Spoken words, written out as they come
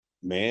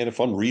Man, if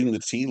I'm reading the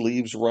tea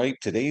leaves right,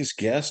 today's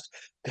guest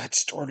got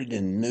started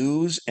in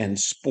news and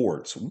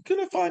sports. We're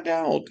going to find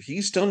out.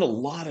 He's done a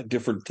lot of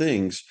different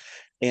things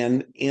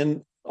and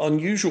in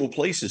unusual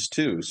places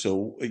too.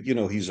 So,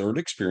 he's earned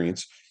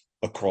experience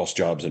across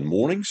jobs in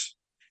mornings,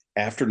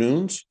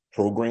 afternoons,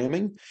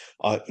 programming.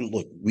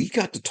 Look, we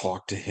got to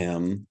talk to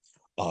him,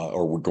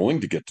 or we're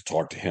going to get to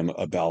talk to him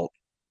about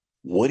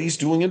what he's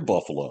doing in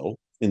Buffalo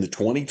in the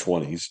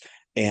 2020s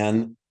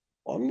and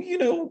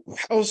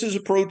how's his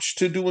approach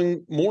to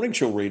doing morning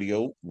show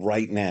radio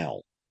right now?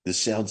 This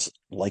sounds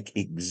like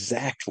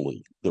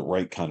exactly the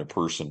right kind of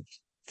person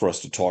for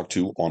us to talk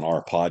to on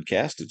our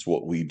podcast. It's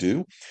what we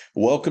do.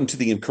 Welcome to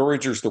the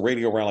Encouragers, the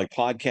Radio Rally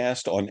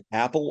podcast on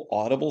Apple,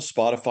 Audible,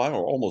 Spotify,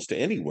 or almost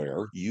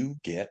anywhere you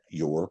get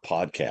your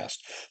podcast.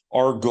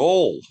 Our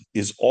goal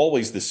is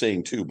always the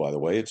same, too, by the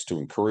way. It's to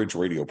encourage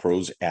radio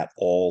pros at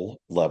all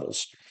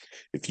levels.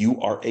 If you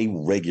are a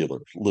regular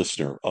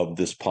listener of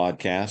this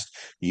podcast,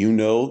 you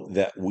know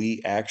that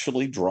we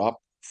actually drop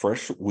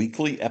fresh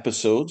weekly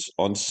episodes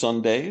on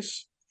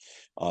Sundays,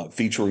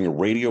 featuring a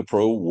radio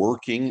pro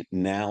working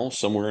now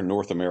somewhere in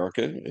North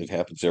America. It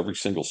happens every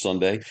single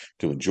Sunday.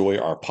 To enjoy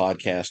our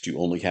podcast, you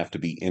only have to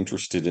be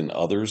interested in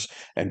others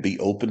and be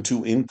open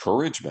to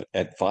encouragement,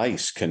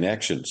 advice,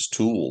 connections,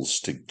 tools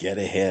to get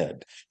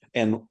ahead,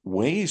 and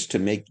ways to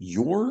make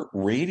your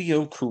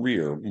radio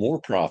career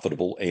more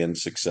profitable and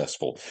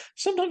successful.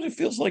 Sometimes it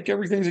feels like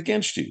everything's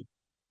against you.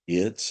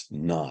 It's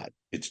not.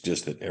 It's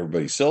just that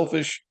everybody's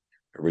selfish,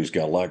 everybody's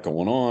got a lot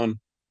going on,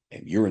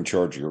 and you're in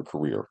charge of your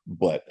career.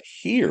 But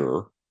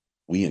here,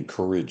 we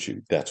encourage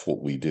you. That's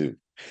what we do.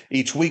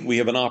 Each week, we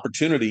have an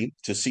opportunity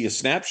to see a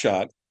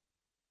snapshot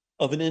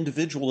of an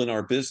individual in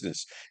our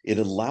business. It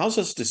allows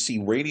us to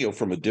see radio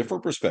from a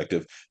different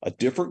perspective, a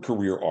different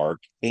career arc,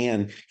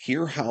 and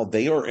hear how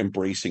they are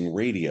embracing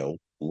radio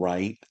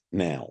right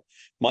now.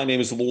 My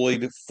name is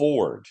Loyd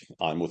Ford.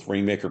 I'm with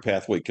Rainmaker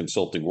Pathway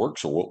Consulting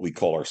Works, or what we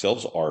call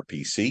ourselves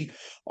RPC.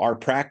 Our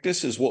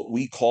practice is what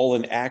we call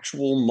an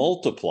actual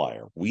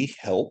multiplier. We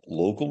help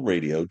local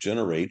radio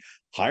generate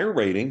higher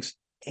ratings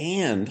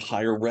and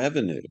higher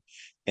revenue.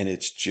 And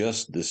it's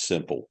just this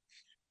simple.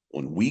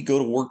 When we go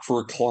to work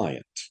for a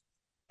client,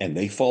 and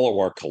they follow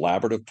our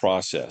collaborative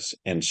process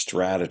and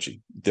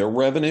strategy, their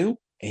revenue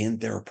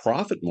and their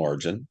profit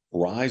margin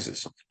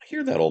rises. I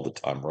hear that all the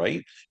time,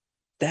 right?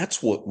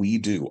 That's what we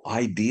do.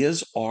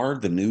 Ideas are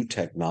the new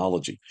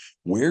technology.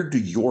 Where do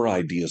your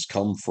ideas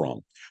come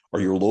from?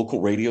 Are your local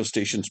radio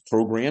stations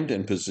programmed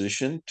and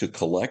positioned to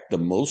collect the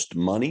most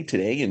money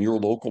today in your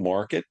local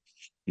market?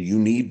 Do you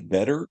need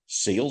better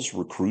sales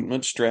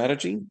recruitment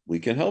strategy? We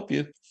can help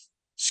you.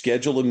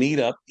 Schedule a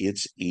meetup.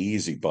 It's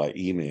easy by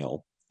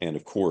email. And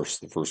of course,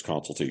 the first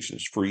consultation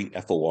is free,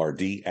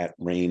 FORD at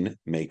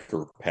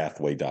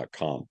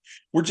rainmakerpathway.com.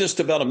 We're just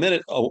about a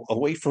minute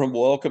away from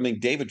welcoming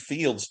David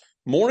Fields,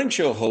 morning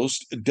show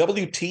host,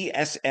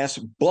 WTSS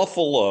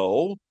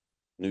Buffalo,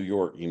 New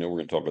York. We're going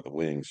to talk about the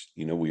Wings.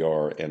 We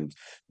are. And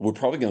we're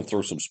probably going to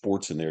throw some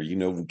sports in there.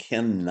 We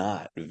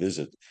cannot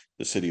visit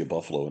the city of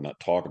Buffalo and not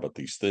talk about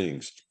these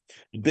things.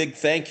 Big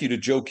thank you to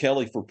Joe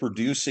Kelly for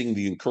producing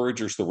the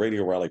Encouragers, the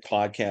Radio Rally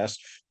podcast,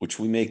 which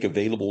we make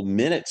available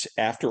minutes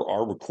after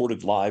our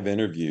recorded live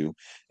interview.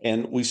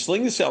 And we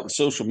sling this out in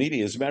social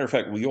media. As a matter of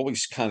fact, we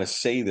always kind of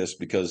say this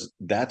because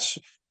that's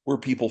where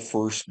people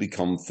first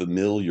become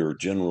familiar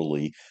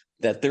generally,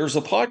 that there's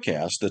a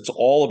podcast that's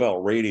all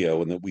about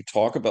radio and that we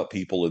talk about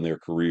people in their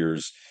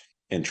careers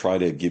and try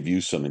to give you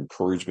some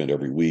encouragement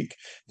every week.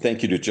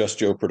 Thank you to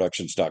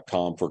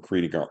JustJoeProductions.com for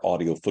creating our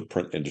audio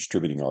footprint and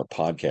distributing our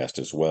podcast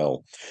as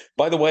well.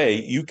 By the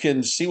way, you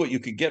can see what you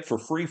could get for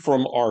free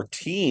from our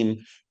team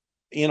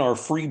in our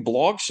free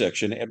blog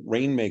section at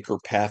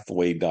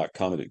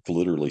rainmakerpathway.com. And it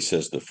literally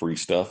says the free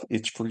stuff.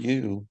 It's for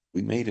you.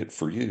 We made it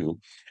for you.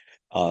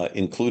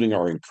 Including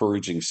our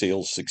Encouraging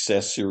Sales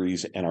Success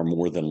series and our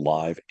More Than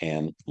Live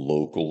and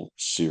Local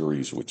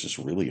series, which is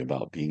really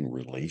about being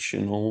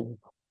relational,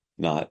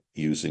 not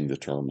using the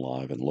term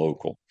live and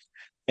local.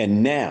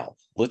 And now,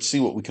 let's see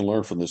what we can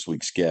learn from this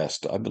week's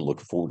guest. I've been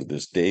looking forward to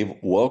this. Dave,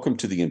 welcome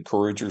to the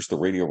Encouragers, the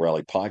Radio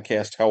Rally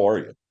podcast. How are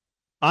you?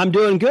 I'm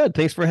doing good.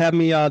 Thanks for having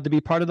me to be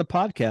part of the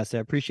podcast. I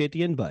appreciate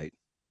the invite.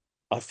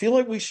 I feel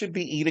like we should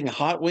be eating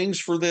hot wings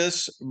for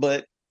this,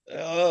 but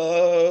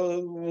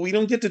we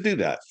don't get to do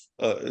that.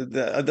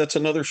 That's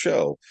another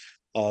show.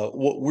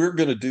 What we're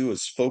going to do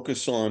is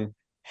focus on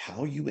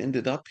how you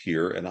ended up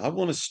here. And I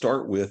want to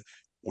start with,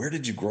 where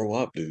did you grow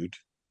up, dude?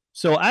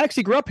 So I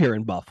actually grew up here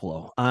in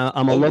Buffalo.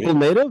 I'm a Oh, local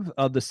really? native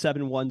of the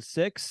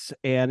 716.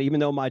 And even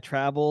though my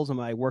travels and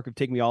my work have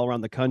taken me all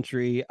around the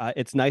country,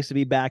 it's nice to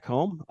be back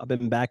home. I've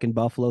been back in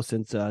Buffalo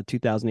since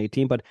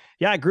 2018. But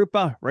yeah, I grew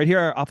up right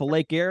here off of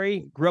Lake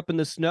Erie, grew up in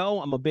the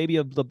snow. I'm a baby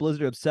of the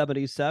blizzard of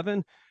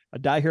 77. A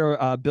die-here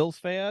Bills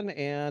fan.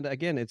 And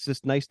again, it's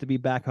just nice to be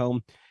back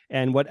home.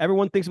 And what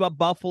everyone thinks about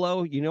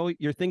Buffalo,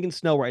 you're thinking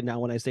snow right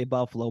now when I say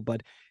Buffalo,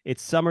 but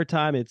it's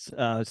summertime. It's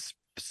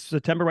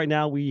September right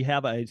now. We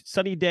have a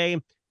sunny day.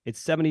 It's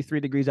 73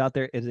 degrees out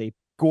there. It's a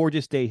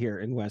gorgeous day here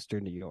in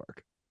Western New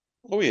York.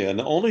 Oh yeah, and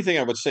the only thing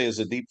I would say as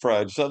a deep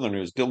fried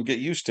Southerner is don't get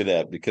used to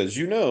that because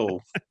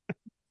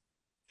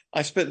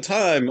I spent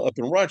time up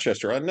in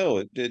Rochester. I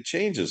know it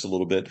changes a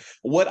little bit.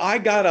 What I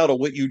got out of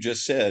what you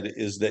just said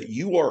is that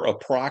you are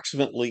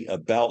approximately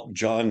about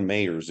John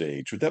Mayer's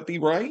age. Would that be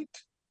right?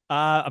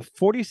 I'm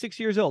 46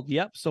 years old.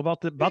 Yep. So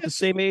about the Yes.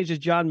 same age as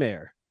John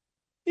Mayer.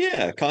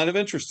 Yeah, kind of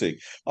interesting.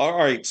 All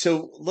right,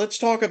 so let's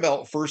talk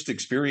about first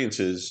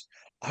experiences.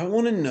 I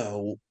want to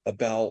know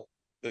about,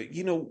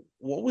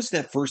 what was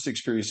that first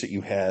experience that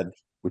you had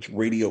with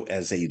radio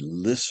as a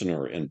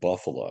listener in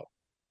Buffalo?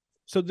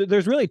 So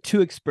there's really two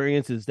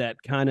experiences that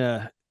kind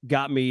of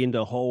got me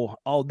into whole,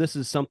 oh, this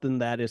is something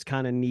that is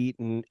kind of neat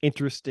and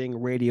interesting.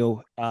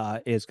 Radio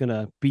is going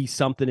to be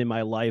something in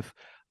my life.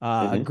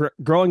 Hmm.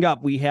 Growing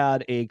up, we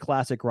had a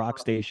classic rock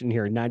station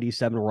here,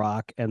 97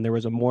 Rock, and there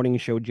was a morning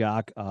show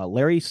jock,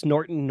 Larry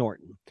Snorton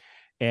Norton.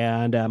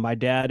 And my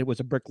dad was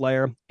a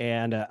bricklayer,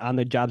 and on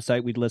the job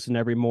site, we'd listen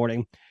every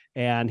morning.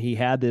 And he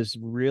had this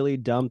really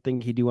dumb thing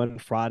he'd do on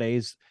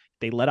Fridays.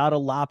 They let out a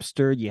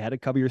lobster. You had to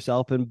cover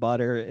yourself in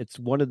butter. It's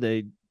one of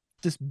the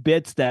just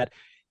bits that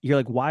you're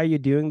like, why are you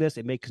doing this?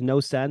 It makes no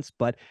sense.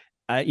 But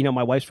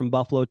my wife's from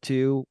Buffalo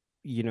too.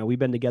 We've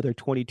been together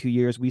 22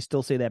 years. We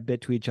still say that bit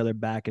to each other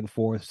back and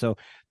forth. So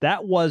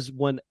that was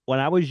when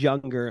I was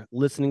younger,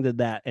 listening to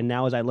that, and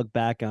now as I look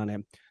back on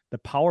it, the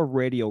power of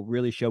radio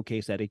really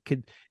showcased that it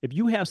could, if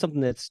you have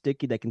something that's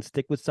sticky that can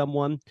stick with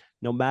someone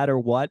no matter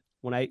what.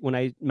 When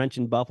I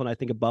mentioned Buffalo and I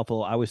think of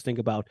Buffalo, I always think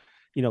about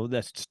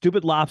the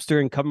stupid lobster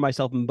and cover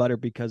myself in butter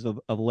because of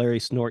Larry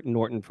Snorton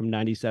Norton from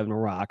 97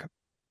 Rock.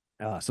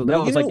 So that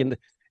Well, was like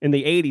in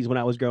the 80s when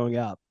I was growing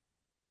up.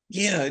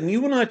 yeah, and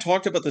you and I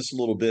talked about this a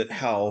little bit,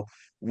 how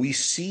we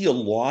see a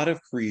lot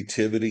of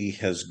creativity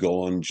has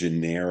gone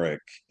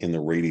generic in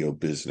the radio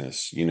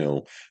business,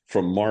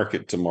 from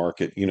market to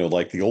market,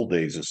 like the old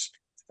days is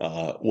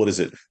what is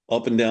it,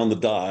 up and down the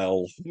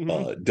dial,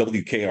 Mm-hmm.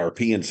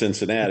 WKRP in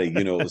Cincinnati,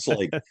 it's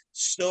like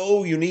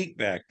so unique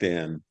back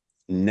then.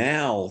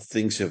 Now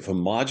things have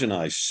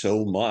homogenized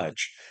so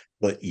much,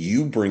 but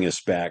you bring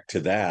us back to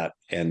that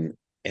and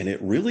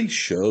it really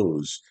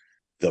shows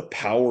the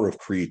power of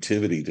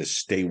creativity to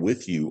stay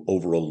with you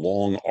over a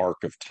long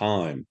arc of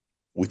time,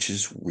 which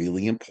is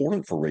really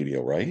important for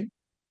radio, right?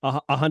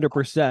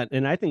 100%.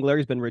 And I think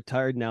Larry's been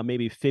retired now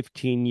maybe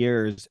 15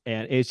 years.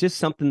 And it's just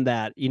something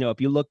that, if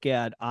you look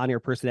at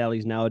on-air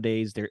personalities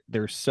nowadays,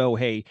 they're so,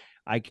 hey,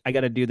 I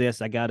gotta do this,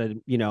 I gotta,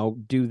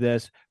 do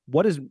this.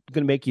 What is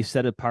gonna make you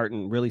set apart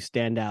and really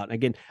stand out? And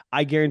again,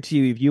 I guarantee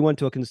you, if you went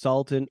to a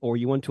consultant or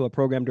you went to a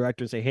program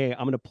director and say, hey,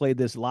 I'm gonna play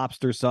this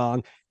lobster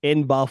song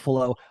in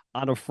Buffalo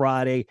on a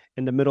Friday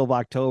in the middle of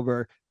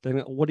October, then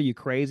what are you,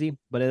 crazy?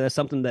 But it is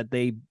something that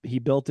he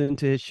built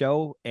into his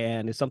show,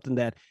 and it's something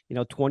that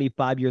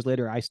 25 years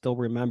later I still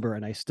remember,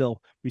 and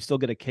we still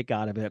get a kick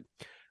out of it.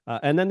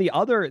 And then the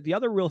other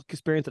real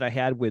experience that I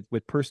had with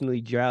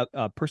personality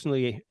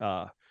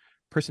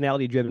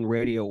driven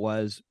radio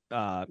was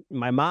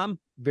my mom,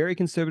 very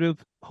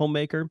conservative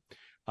homemaker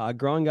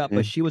growing up,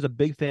 but Mhm. she was a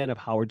big fan of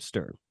Howard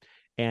Stern,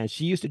 and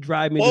she used to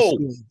drive me to Whoa.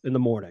 school in the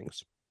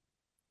mornings.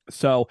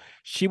 So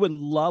she would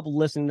love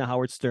listening to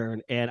Howard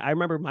Stern. And I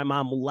remember my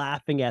mom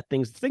laughing at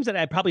things that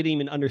I probably didn't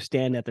even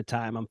understand at the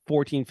time. I'm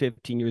 14,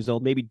 15 years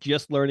old, maybe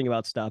just learning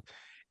about stuff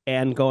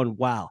and going,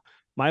 wow,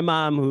 my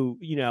mom, who,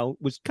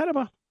 was kind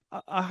of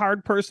a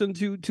hard person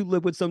to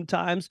live with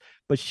sometimes,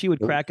 but she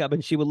would crack up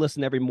and she would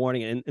listen every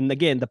morning. And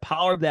again, the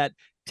power of that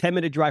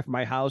 10-minute drive from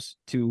my house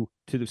to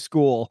the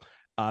school,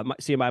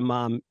 seeing my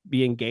mom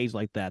be engaged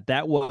like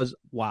that was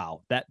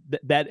wow.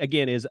 That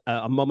again is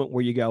a moment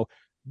where you go,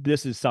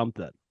 this is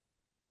something.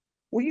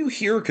 Well, you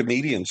hear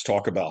comedians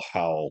talk about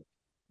how,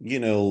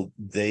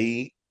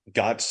 they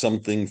got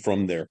something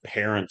from their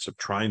parents of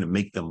trying to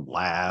make them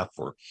laugh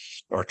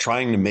or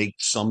trying to make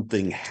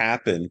something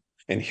happen.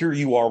 And here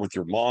you are with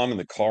your mom in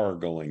the car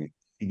going,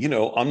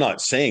 I'm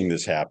not saying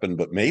this happened,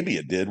 but maybe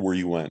it did, where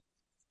you went,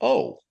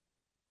 oh,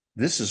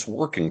 this is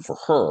working for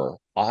her.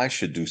 I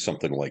should do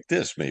something like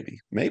this, maybe.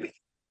 Maybe.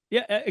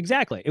 Yeah,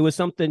 exactly. It was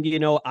something,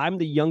 I'm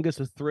the youngest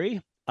of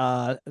three,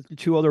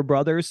 two other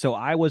brothers. So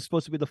I was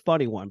supposed to be the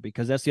funny one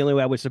because that's the only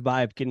way I would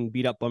survive getting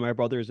beat up by my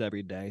brothers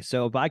every day.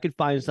 So if I could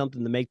find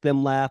something to make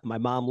them laugh, my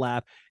mom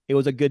laugh, it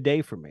was a good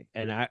day for me.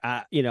 And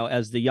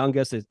as the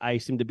youngest, I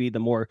seem to be the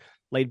more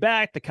laid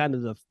back, the kind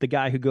of the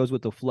guy who goes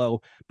with the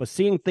flow. But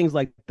seeing things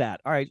like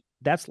that, all right,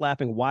 that's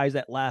laughing. Why is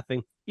that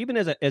laughing? Even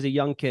as a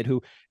young kid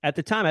who at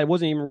the time I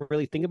wasn't even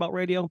really thinking about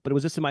radio, but it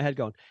was just in my head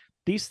going,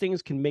 these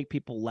things can make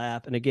people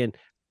laugh. And again,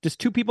 just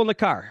two people in the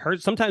car.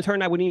 Sometimes her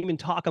and I wouldn't even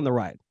talk on the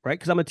ride, right?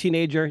 Because I'm a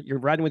teenager. You're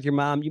riding with your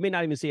mom. You may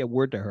not even say a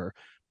word to her,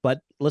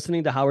 but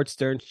listening to Howard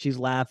Stern, she's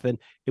laughing.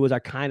 It was our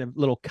kind of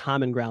little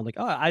common ground. Like,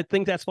 oh, I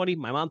think that's funny.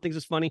 My mom thinks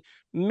it's funny.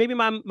 Maybe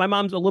my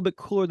mom's a little bit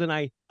cooler than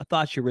I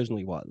thought she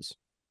originally was.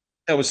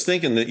 I was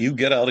thinking that you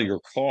get out of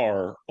your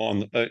car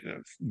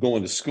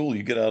going to school,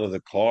 you get out of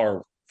the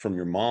car from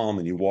your mom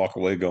and you walk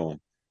away going,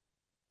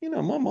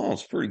 my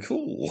mom's pretty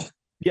cool.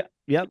 Yeah,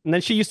 Yep. And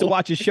then she used to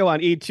watch a show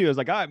on E2. I was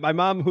like, all right, my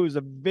mom, who's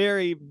a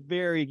very,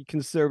 very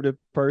conservative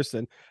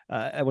person,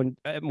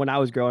 when I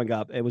was growing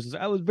up, I was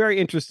very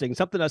interesting.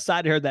 Something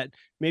aside her that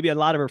maybe a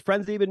lot of her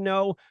friends even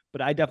know,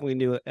 but I definitely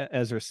knew it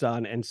as her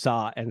son and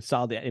saw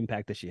the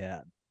impact that she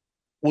had.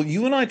 Well,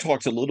 you and I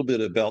talked a little bit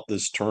about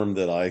this term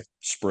that I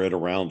spread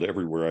around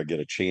everywhere I get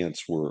a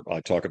chance, where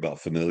I talk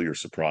about familiar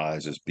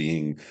surprise as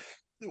being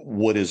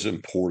what is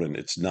important.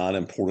 It's not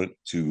important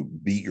to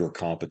beat your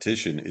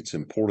competition. It's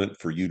important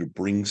for you to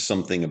bring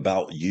something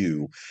about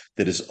you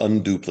that is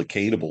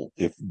unduplicatable.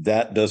 If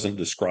that doesn't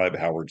describe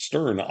Howard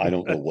Stern, I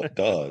don't know what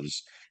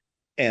does.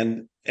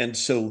 And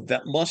so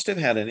that must have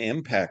had an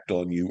impact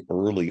on you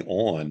early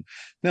on.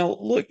 Now,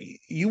 look,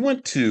 you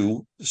went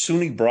to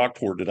SUNY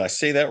Brockport. Did I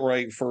say that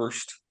right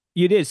first?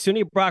 You did.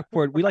 SUNY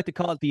Brockport. We like to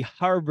call it the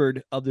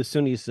Harvard of the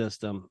SUNY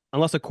system,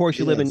 unless of course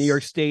you live in New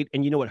York Yes. State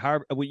and you know what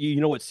Harvard, you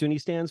know what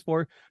SUNY stands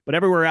for. But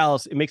everywhere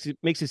else, it makes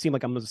it seem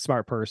like I'm a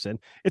smart person.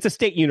 It's a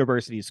state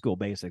university school,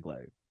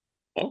 basically.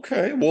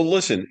 Okay. Well,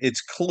 listen,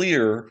 it's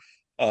clear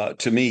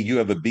to me you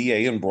have a BA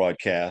in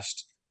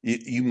broadcast.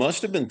 You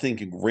must have been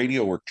thinking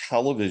radio or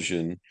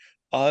television.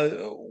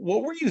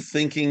 What were you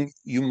thinking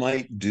you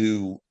might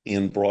do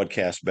in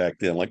broadcast back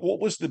then? Like, what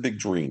was the big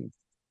dream?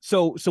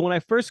 So when I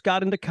first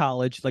got into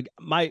college, like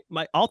my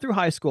all through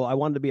high school, I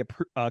wanted to be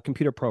a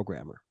computer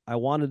programmer. I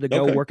wanted to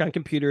go Okay. work on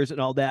computers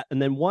and all that.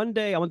 And then one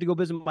day I went to go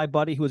visit my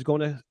buddy who was going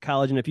to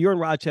college. And if you're in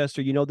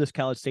Rochester, you know this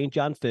college, St.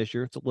 John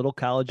Fisher. It's a little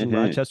college in Hmm.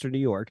 Rochester, New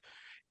York.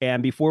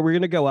 And before we are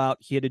going to go out,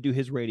 he had to do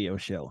his radio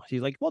show.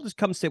 He's like, "Well, just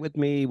come sit with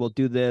me. We'll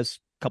do this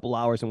a couple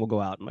hours and we'll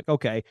go out." I'm like,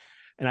 "Okay."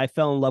 And I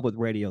fell in love with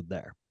radio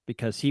there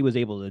because he was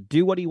able to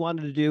do what he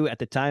wanted to do at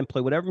the time,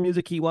 play whatever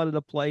music he wanted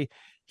to play.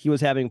 He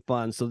was having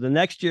fun. So the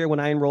next year when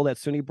I enrolled at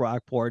SUNY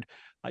Brockport,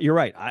 you're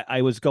right.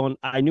 I was going,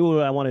 I knew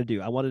what I wanted to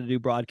do. I wanted to do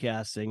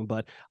broadcasting,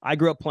 but I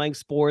grew up playing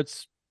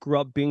sports, grew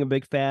up being a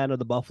big fan of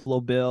the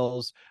Buffalo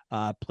Bills,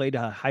 played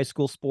high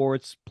school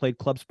sports, played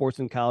club sports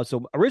in college.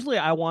 So originally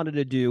I wanted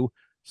to do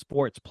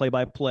sports, play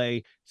by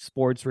play,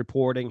 sports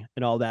reporting,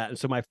 and all that. And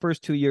so my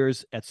first 2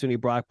 years at SUNY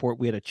Brockport,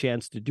 we had a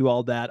chance to do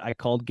all that. I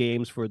called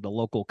games for the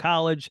local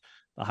college,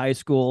 the high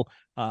school.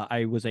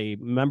 I was a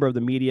member of the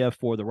media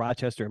for the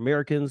Rochester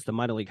Americans, the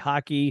minor league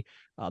hockey,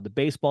 the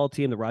baseball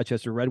team, the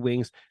Rochester Red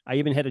Wings. I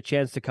even had a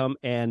chance to come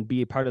and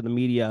be a part of the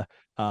media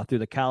through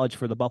the college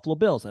for the Buffalo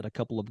Bills at a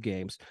couple of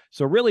games.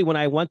 So really, when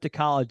I went to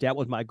college, that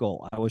was my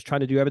goal. I was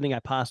trying to do everything I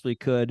possibly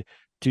could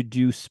to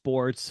do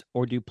sports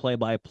or do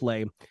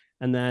play-by-play.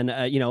 And then,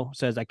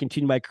 so as I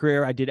continued my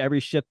career, I did every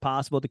shift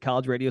possible at the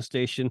college radio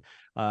station.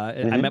 I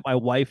Hmm. met my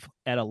wife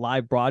at a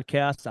live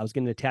broadcast. I was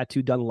getting a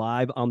tattoo done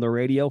live on the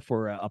radio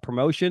for a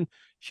promotion.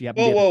 She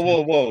happened to Whoa, be at the whoa,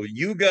 time. whoa, whoa.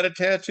 You got a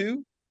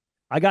tattoo?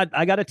 I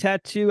got a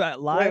tattoo Wait,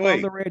 live on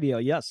wait, the radio.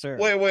 Yes, sir.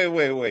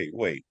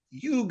 wait.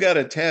 You got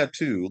a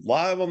tattoo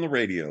live on the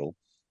radio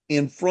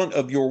in front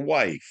of your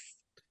wife.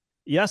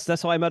 Yes,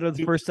 that's how I met her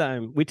the first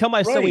time. We tell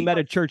my son we Right. met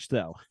at church,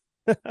 though.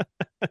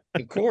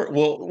 Of course.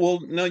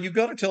 Well, now you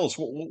got to tell us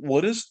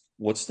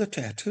what's the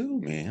tattoo,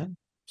 man?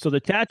 So the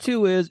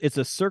tattoo it's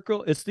a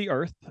circle, it's the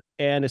earth,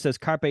 and it says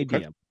Carpe Okay.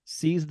 Diem,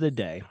 seize the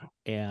day.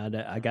 And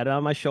I got it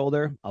on my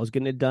shoulder. I was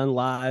getting it done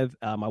live.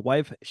 My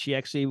wife, she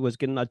actually was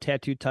getting a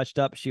tattoo touched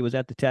up. She was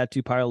at the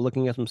tattoo parlor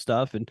looking at some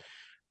stuff, and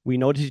we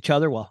noticed each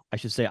other. Well, I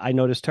should say I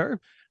noticed her.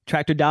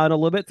 Tracked her down a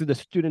little bit through the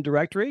student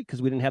directory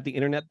because we didn't have the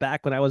internet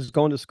back when I was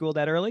going to school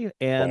that early.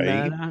 And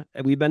Right.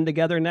 then we've been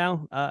together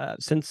now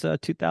since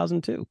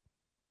 2002.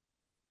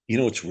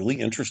 It's really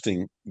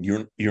interesting.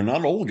 You're not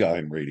an old guy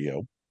in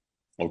radio.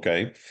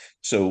 Okay.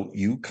 So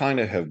you kind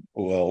of have,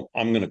 well,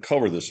 I'm going to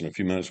cover this in a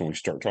few minutes when we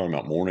start talking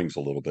about mornings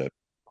a little bit,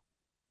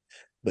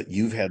 but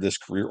you've had this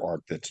career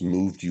arc that's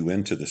moved you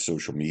into the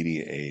social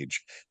media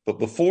age. But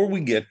before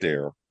we get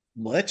there,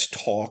 let's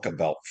talk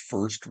about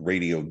first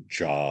radio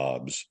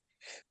jobs.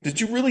 Did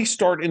you really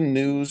start in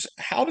news?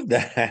 How did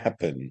that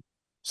happen?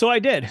 So I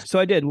did. So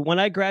I did. When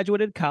I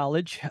graduated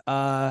college,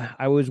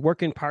 I was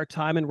working part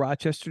time in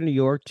Rochester, New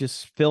York,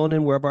 just filling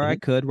in wherever I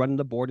Mhm. could, running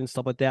the board and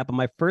stuff like that. But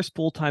my first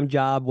full time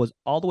job was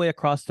all the way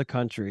across the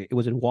country. It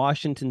was in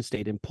Washington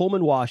State, in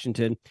Pullman,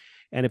 Washington.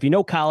 And if you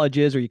know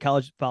colleges or you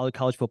follow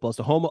college football, it's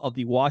the home of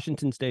the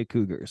Washington State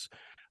Cougars.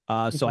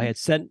 So I Mhm. had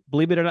sent,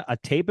 believe it or not, a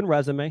tape and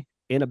resume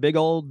in a big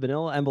old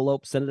vanilla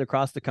envelope, sent it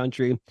across the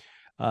country.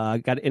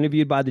 Got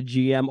interviewed by the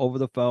GM over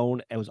the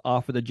phone and was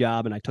offered the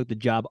job, and I took the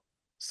job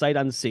sight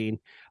unseen.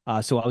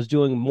 So I was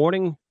doing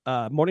morning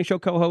show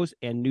co-host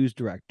and news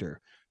director.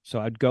 So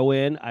I'd go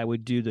in, I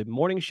would do the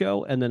morning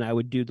show, and then I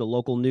would do the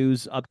local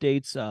news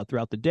updates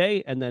throughout the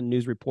day, and then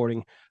news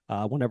reporting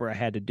whenever I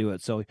had to do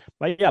it. So,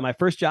 my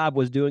first job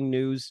was doing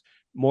news,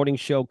 morning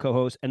show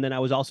co-host, and then I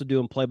was also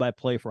doing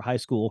play-by-play for high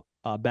school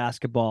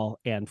basketball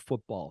and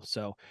football.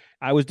 So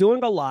I was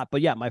doing a lot.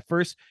 But yeah, my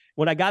first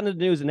when I got into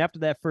the news, and after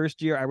that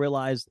first year, I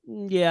realized,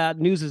 yeah,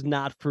 news is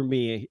not for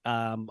me.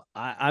 I'm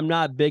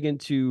not big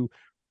into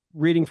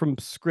reading from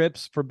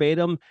scripts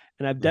verbatim,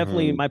 and I've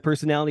definitely, Mhm. my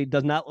personality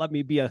does not let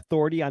me be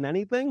authority on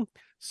anything.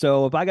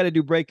 So if I got to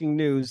do breaking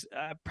news,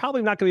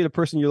 probably not going to be the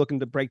person you're looking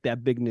to break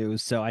that big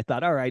news. So I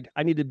thought, all right,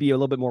 I need to be a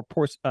little bit more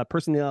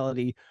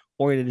personality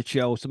oriented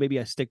show. So maybe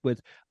I stick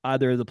with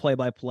either the play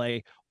by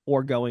play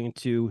or going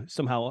to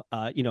somehow,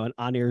 an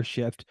on air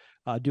shift,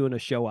 doing a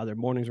show either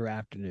mornings or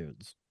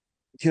afternoons.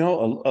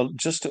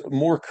 Just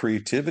more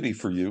creativity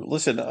for you.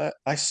 Listen,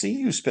 I see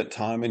you spent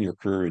time in your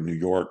career in New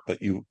York, but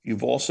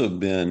you've also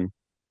been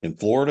in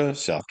Florida,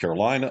 South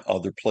Carolina,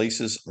 other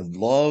places. I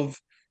love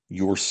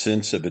your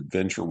sense of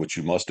adventure, which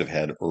you must have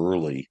had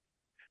early.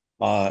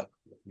 Uh,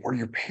 were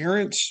your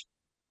parents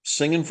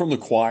singing from the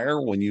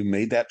choir when you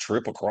made that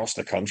trip across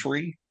the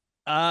country?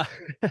 Uh,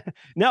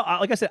 no,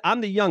 like I said,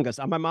 I'm the youngest.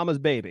 I'm my mama's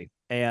baby.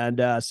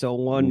 And so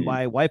when Mm,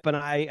 my wife and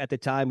I, at the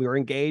time we were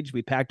engaged,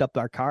 we packed up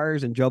our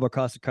cars and drove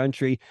across the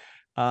country.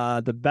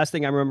 The best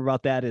thing I remember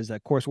about that is,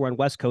 of course, we're on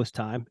West Coast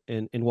time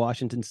in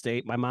Washington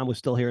State. My mom was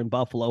still here in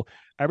Buffalo.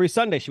 Every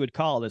Sunday she would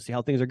call to see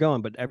how things are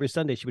going, but every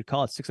Sunday she would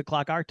call at 6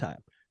 o'clock our time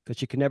because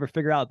she could never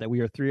figure out that we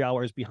were 3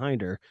 hours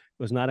behind her. It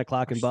was 9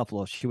 o'clock in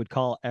Buffalo. She would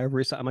call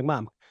every. I'm like,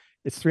 Mom,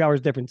 it's 3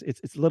 hours difference.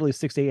 It's literally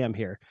 6 a.m.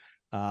 here.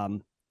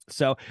 Um,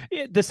 so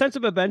the sense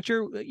of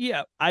adventure,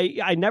 yeah,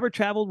 I never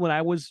traveled when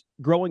I was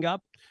growing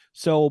up.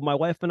 So my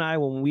wife and I,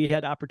 when we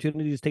had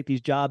opportunities to take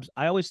these jobs,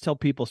 I always tell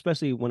people,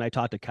 especially when I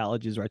talk to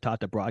colleges or I talk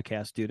to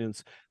broadcast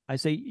students, I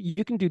say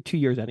you can do 2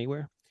 years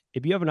anywhere.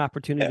 If you have an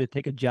opportunity yeah. to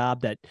take a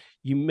job that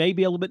you may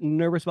be a little bit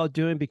nervous about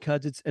doing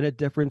because it's in a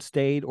different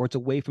state or it's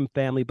away from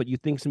family, but you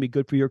think it's gonna be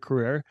good for your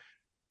career,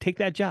 take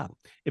that job.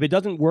 If it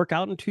doesn't work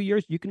out in 2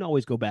 years, you can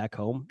always go back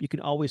home. You can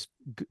always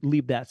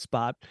leave that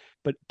spot.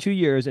 But 2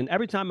 years, and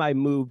every time I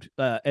moved,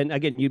 and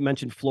again, you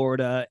mentioned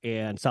Florida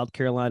and South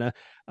Carolina.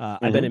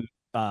 I've been Hmm.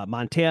 in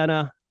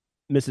Montana,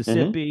 Hmm.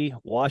 Mississippi,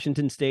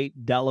 Washington State,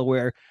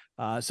 Delaware.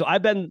 So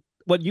I've been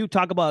what you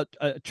talk about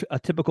a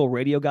typical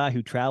radio guy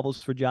who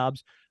travels for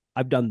jobs.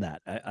 I've done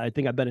that. I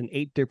think I've been in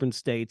 8 different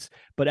states,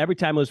 but every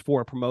time it was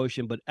for a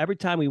promotion. But every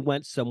time we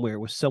went somewhere, it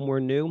was somewhere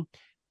new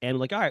and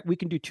like, all right, we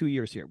can do 2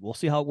 years here. We'll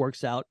see how it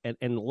works out. And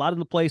a lot of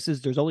the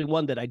places, there's only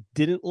one that I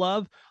didn't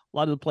love. A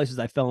lot of the places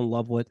I fell in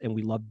love with, and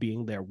we loved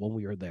being there when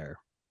we were there.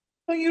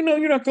 Well, you're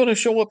not going to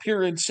show up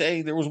here and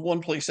say there was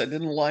one place I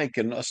didn't like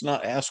and us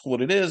not ask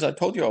what it is. I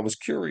told you I was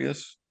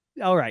curious.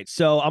 All right,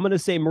 so I'm going to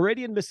say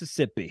Meridian,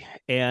 Mississippi,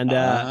 and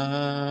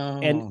Ah,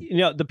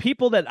 the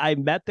people that I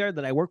met there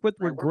that I worked with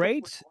were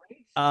great.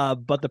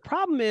 But the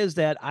problem is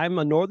that I'm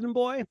a northern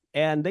boy,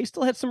 and they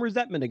still had some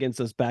resentment against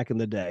us back in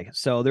the day.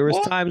 So there was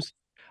what? times.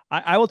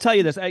 I will tell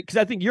you this because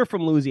I think you're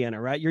from Louisiana,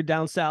 right? You're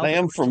down I south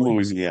am from originally.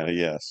 Louisiana,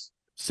 yes.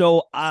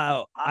 So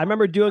I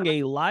remember doing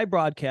a live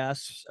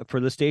broadcast for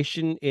the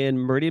station in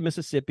Meridian,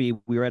 Mississippi.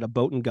 We were at a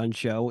boat and gun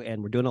show,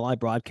 and we're doing a live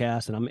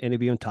broadcast, and I'm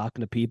interviewing,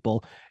 talking to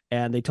people,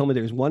 and they told me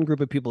there's one group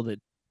of people that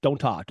don't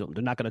talk to them.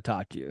 They're not going to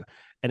talk to you,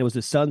 and it was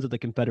the sons of the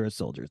Confederate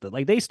soldiers. That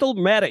like they still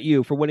mad at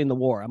you for winning the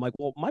war. I'm like,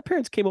 well, my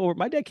parents came over.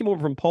 My dad came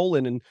over from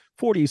Poland in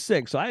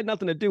 '46, so I had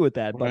nothing to do with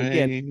that. But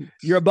again, Right.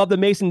 you're above the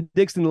Mason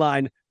Dixon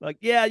line. Like,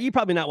 yeah, you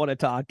probably not want to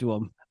talk to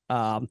them.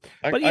 But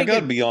yeah, I got to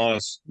again, be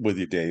honest with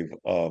you, Dave.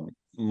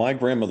 My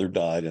grandmother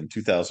died in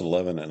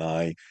 2011, and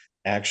I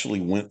actually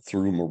went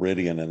through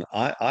Meridian. And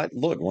I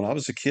look, when I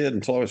was a kid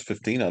until I was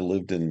 15, I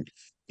lived in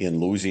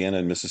Louisiana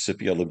and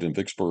Mississippi. I lived in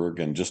Vicksburg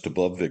and just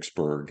above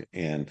Vicksburg,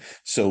 and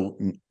so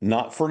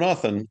not for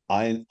nothing,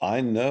 I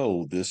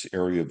know this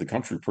area of the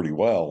country pretty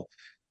well.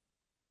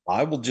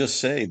 I will just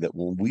say that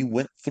when we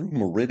went through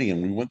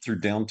Meridian, we went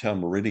through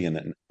downtown Meridian,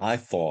 and I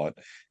thought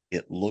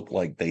it looked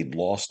like they'd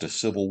lost a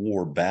Civil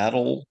War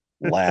battle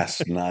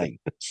last night.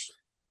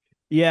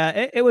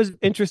 yeah, it was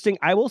interesting.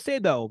 I will say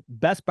though,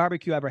 best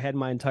barbecue I ever had in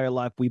my entire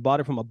life. We bought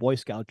it from a Boy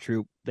Scout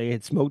troop. They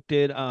had smoked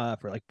it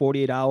for like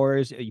 48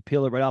 hours. You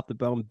peel it right off the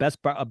bone. Best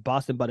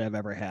Boston butt I've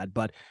ever had.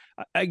 But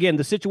again,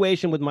 the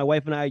situation with my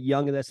wife and I,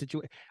 young in that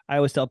situation, I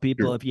always tell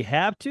people Sure. if you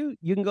have to,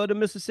 you can go to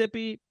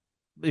Mississippi.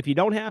 If you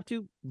don't have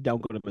to,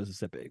 don't go to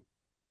Mississippi.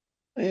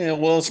 Yeah,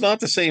 well, it's not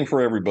the same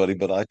for everybody,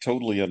 but I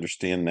totally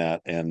understand that.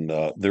 And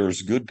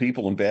there's good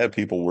people and bad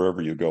people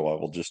wherever you go. I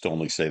will just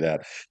only say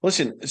that.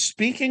 Listen,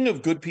 speaking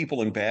of good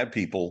people and bad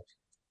people,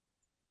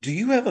 do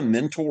you have a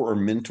mentor or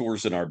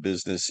mentors in our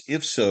business?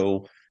 If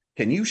so,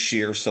 can you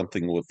share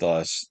something with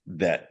us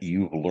that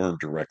you've learned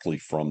directly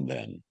from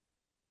them?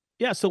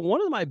 Yeah, so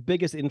one of my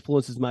biggest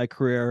influences in my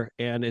career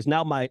and is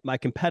now my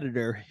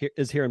competitor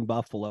is here in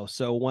Buffalo.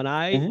 So when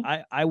Hmm.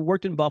 I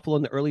worked in Buffalo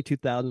in the early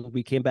 2000s,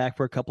 we came back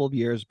for a couple of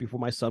years before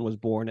my son was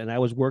born, and I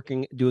was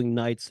working doing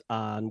nights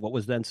on what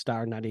was then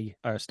Star 90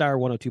 or Star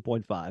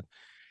 102.5.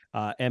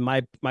 And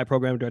my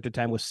program director at the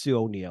time was Sue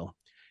O'Neill,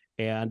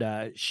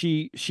 and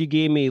she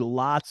gave me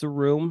lots of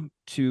room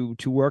to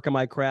work on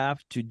my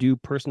craft, to do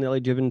personality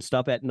driven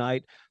stuff at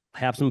night,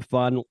 have some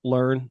fun,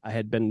 learn. I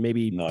had been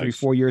maybe three Nice.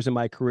 4 years in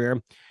my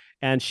career,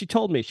 and she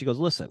told me, she goes,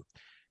 listen,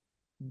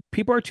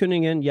 people are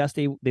tuning in. Yes,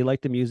 they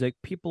like the music.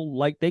 People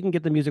like they can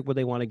get the music where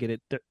they want to get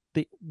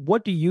it.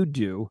 What do you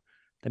do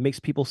that makes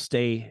people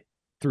stay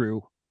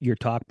through your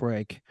talk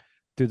break,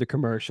 through the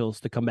commercials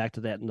to come back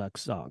to that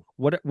next song?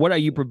 What are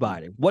you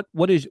providing? What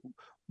is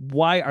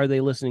why are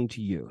they listening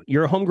to you?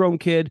 You're a homegrown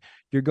kid.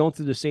 You're going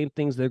through the same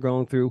things they're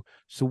going through.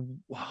 So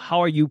how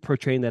are you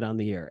portraying that on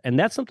the air? And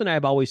that's something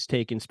I've always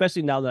taken,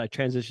 especially now that I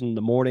transitioned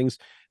to mornings.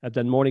 I've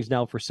done mornings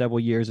now for several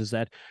years. Is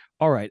that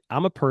all right?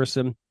 I'm a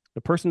person.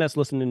 The person that's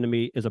listening to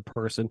me is a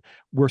person.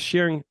 We're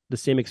sharing the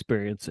same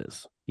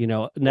experiences.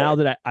 Now Right.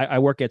 that I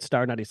work at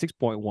Star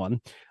 96.1,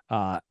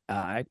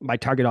 my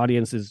target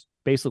audience is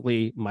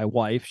basically my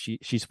wife.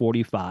 She's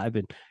 45,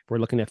 and we're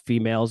looking at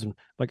females, and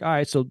like, all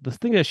right, so the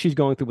thing that she's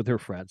going through with her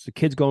friends, the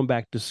kids going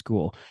back to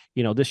school,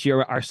 this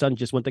year our son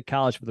just went to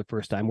college for the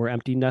first time. We're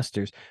empty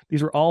nesters.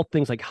 These are all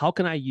things like, how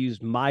can I use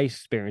my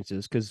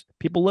experiences, because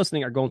people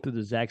listening are going through the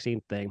exact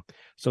same thing.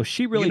 So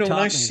she really And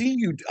taught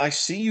me. I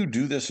see you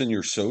do this in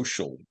your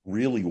social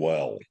really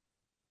well.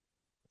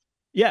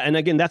 Yeah, and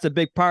again, that's a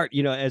big part.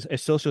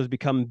 As social has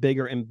become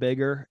bigger and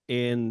bigger,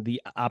 in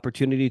the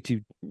opportunity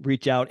to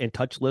reach out and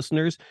touch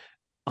listeners,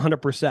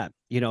 100%.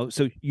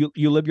 So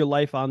you live your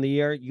life on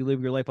the air, you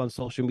live your life on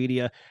social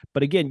media,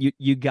 but again,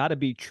 you got to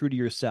be true to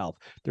yourself.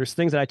 There's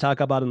things that I talk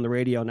about on the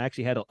radio, and I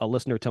actually had a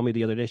listener tell me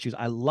the other day,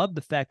 I love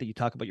the fact that you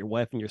talk about your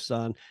wife and your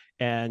son,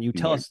 and you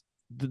tell Right. us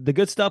the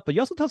good stuff, but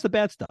you also tell us the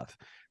bad stuff,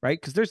 right?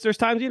 Because there's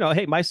times,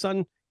 hey, my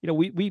son,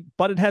 we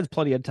butted heads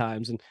plenty of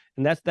times, and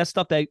that's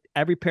stuff that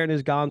every parent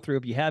has gone through.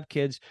 If you have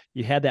kids,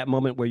 you had that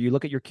moment where you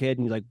look at your kid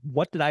and you're like,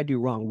 what did I do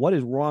wrong? What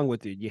is wrong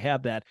with you? You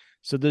have that.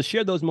 So to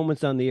share those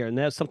moments on the air, and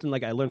that's something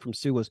like I learned from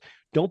Sue, was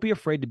don't be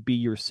afraid to be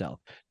yourself.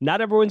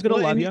 Not everyone's going to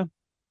Well, love and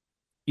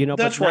you, but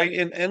that's not right.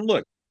 And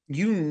look,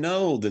 you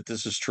know that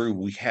this is true.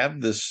 We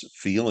have this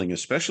feeling,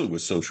 especially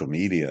with social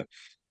media.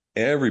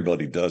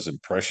 Everybody does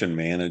impression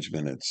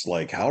management. It's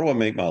like, how do I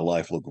make my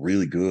life look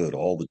really good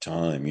all the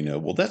time?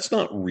 Well, that's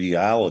not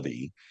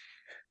reality.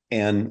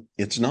 And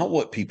it's not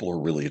what people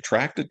are really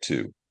attracted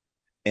to.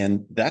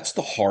 And that's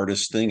the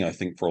hardest thing, I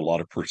think, for a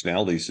lot of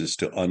personalities is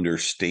to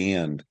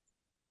understand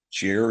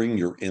sharing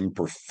your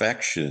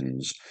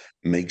imperfections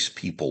makes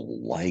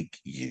people like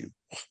you.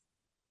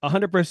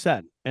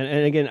 100%.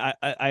 And again,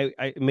 I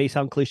it may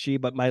sound cliche,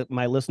 but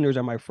my listeners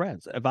are my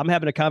friends. If I'm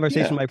having a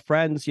conversation Yeah. with my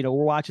friends, we're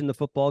watching the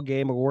football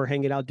game or we're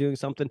hanging out doing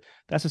something,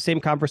 that's the same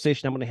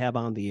conversation I'm going to have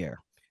on the air.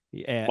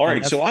 Yeah, All and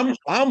right, so that's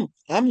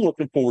I'm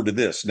looking forward to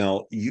this.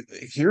 Now, you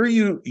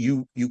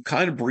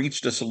kind of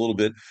breached us a little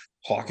bit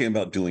talking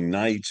about doing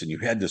nights, and you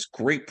had this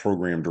great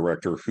program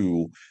director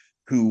who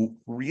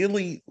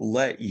really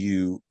let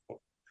you.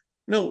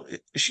 No,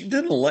 she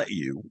didn't let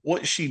you.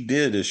 What she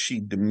did is she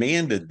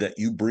demanded that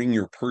you bring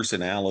your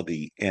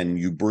personality and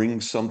you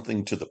bring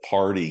something to the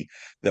party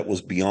that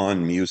was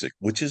beyond music,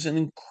 which is an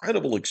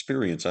incredible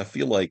experience. I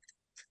feel like,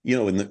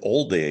 in the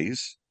old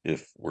days,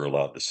 if we're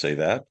allowed to say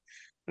that,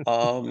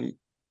 um,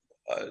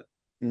 uh,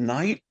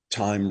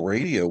 nighttime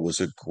radio was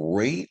a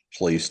great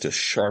place to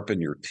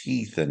sharpen your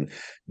teeth and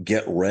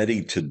get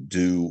ready to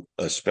do,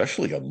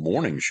 especially a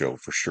morning show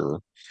for sure.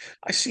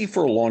 I see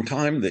for a long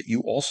time that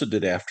you also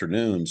did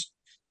afternoons,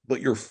 but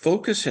your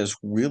focus has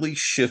really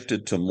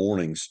shifted to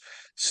mornings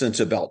since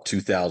about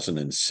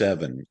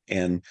 2007.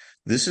 And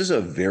this is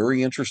a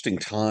very interesting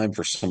time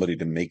for somebody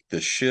to make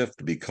this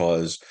shift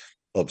because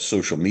of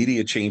social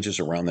media changes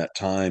around that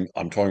time.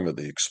 I'm talking about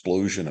the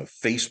explosion of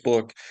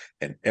Facebook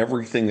and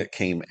everything that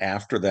came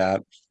after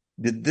that.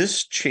 Did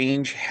this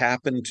change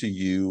happen to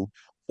you,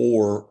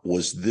 or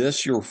was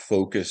this your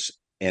focus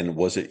and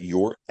was it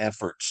your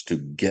efforts to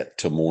get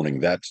to morning?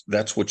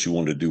 That's what you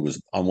want to do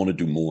is I want to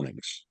do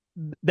mornings.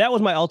 that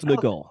was my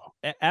ultimate goal.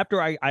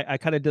 After I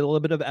kind of did a little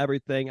bit of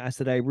everything, I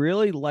said I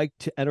really like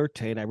to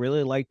entertain, I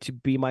really like to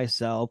be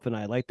myself, and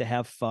I like to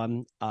have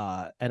fun.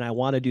 And I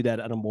want to do that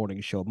on a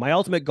morning show. My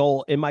ultimate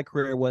goal in my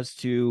career was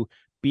to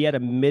be at a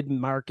mid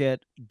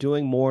market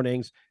doing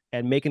mornings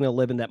and making a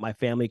living that my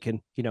family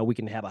can, we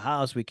can have a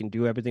house, we can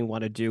do everything we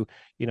want to do.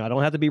 I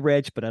don't have to be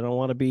rich, but I don't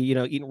want to be,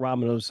 eating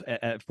ramenos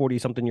at 40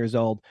 something years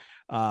old.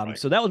 Right.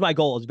 So that was my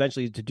goal, is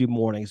eventually to do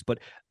mornings. But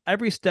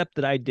every step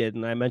that I did,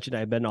 and I mentioned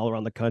I've been all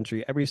around the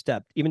country, every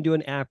step, even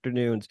doing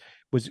afternoons,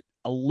 was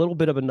a little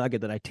bit of a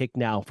nugget that I take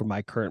now for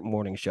my current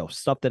morning show.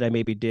 Stuff that I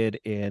maybe did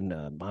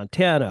in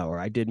Montana, or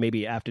I did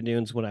maybe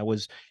afternoons when I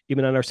was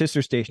even on our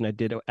sister station. I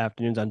did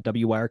afternoons on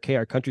WYRK,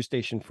 our country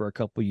station, for a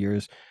couple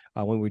years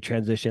when we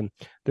transitioned.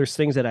 There's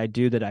things that I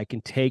do that I can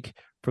take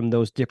from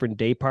those different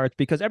day parts,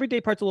 because every day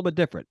part's a little bit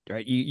different,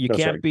 right? You That's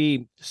can't right.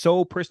 be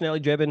so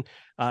personality driven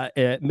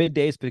at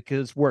middays because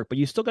it's work, but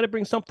you still got to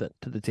bring something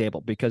to the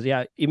table, because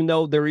yeah, even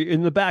though they're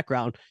in the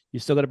background, you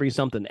still got to bring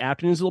something.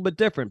 Afternoons a little bit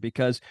different,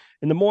 because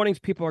in the mornings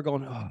people are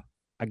going, oh,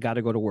 I got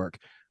to go to work.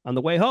 On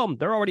the way home,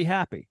 they're already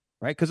happy,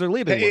 right? Because they're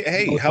leaving Hey, work for the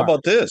hey, most how part.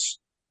 about this?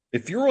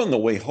 If you're on the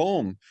way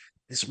home,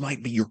 this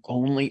might be your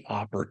only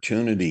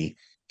opportunity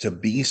to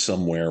be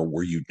somewhere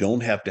where you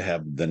don't have to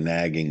have the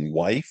nagging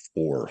wife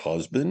or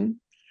husband.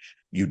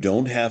 You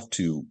don't have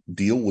to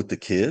deal with the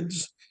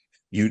kids.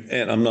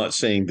 And I'm not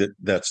saying that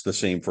that's the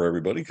same for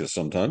everybody, because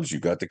sometimes you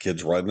got the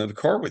kids riding in the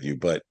car with you,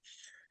 but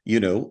you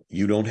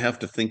don't have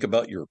to think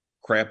about your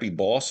crappy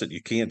boss that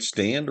you can't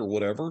stand or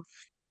whatever.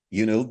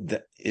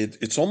 that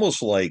it's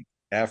almost like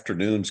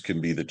afternoons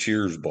can be the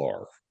Cheers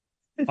bar.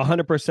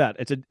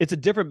 100%. It's a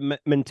different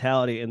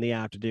mentality in the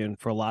afternoon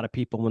for a lot of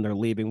people when they're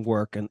leaving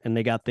work and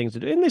they got things to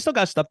do and they still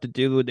got stuff to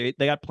do. They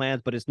got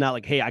plans, but it's not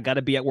like, hey, I got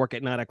to be at work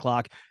at 9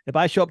 o'clock. If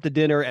I show up to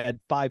dinner at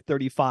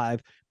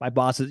 5:35, my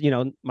boss is,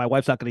 my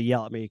wife's not going to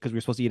yell at me because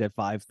we're supposed to eat at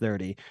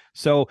 5:30.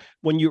 So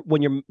when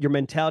your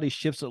mentality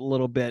shifts a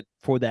little bit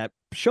for that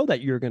show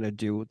that you're going to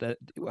do, that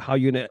how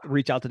you're going to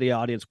reach out to the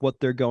audience, what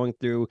they're going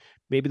through.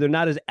 Maybe they're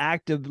not as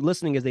active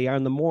listening as they are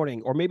in the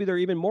morning, or maybe they're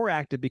even more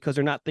active because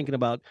they're not thinking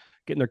about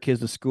getting their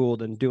kids to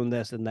school and doing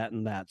this and that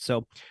and that.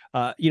 So,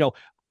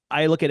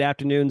 I look at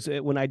afternoons.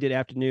 When I did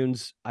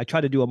afternoons, I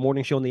try to do a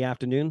morning show in the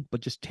afternoon,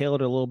 but just tailor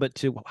it a little bit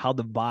to how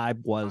the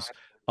vibe was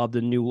of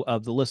the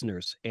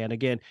listeners. And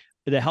again,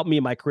 that helped me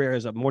in my career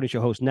as a morning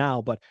show host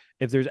now. But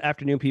if there's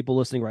afternoon people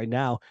listening right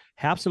now,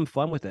 have some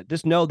fun with it.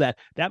 Just know that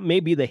that may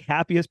be the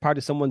happiest part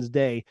of someone's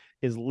day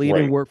is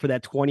leaving Right. work for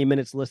that 20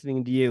 minutes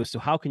listening to you. So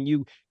how can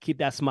you keep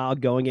that smile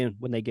going in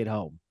when they get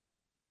home?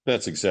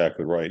 That's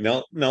exactly right.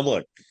 Now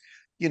look,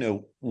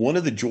 one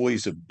of the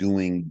joys of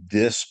doing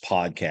this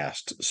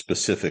podcast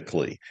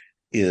specifically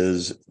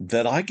is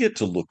that I get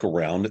to look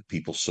around at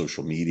people's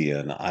social media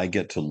and I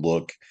get to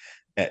look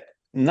at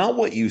not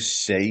what you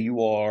say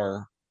you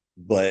are,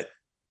 but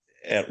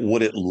at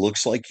what it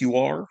looks like you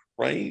are,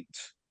 right?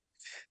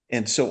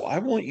 And so I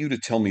want you to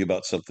tell me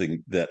about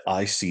something that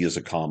I see as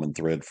a common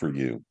thread for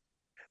you.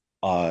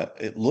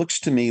 It looks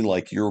to me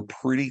like you're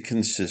pretty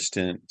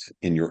consistent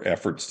in your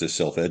efforts to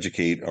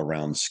self-educate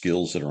around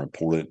skills that are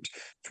important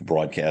to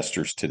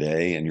broadcasters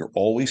today, and you're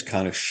always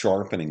kind of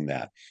sharpening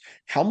that.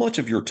 How much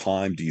of your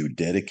time do you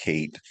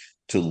dedicate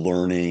to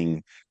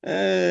learning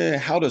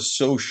how to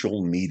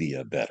social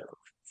media better,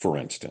 for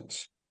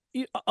instance?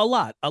 A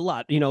lot,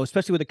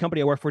 especially with the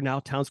company I work for now,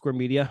 Townsquare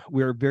Media.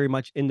 We're very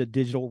much in the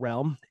digital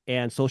realm,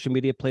 and social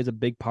media plays a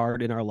big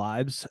part in our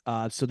lives.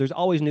 So there's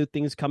always new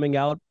things coming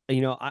out.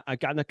 I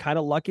got kind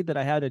of lucky that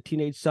I had a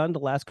teenage son the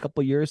last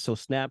couple of years. So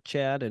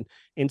Snapchat and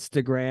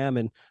Instagram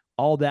and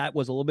all that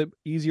was a little bit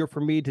easier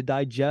for me to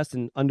digest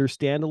and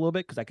understand a little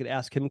bit because I could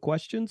ask him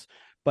questions.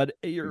 But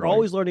you're Right.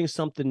 always learning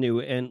something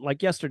new. And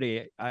like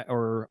yesterday,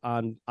 or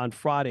on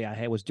Friday,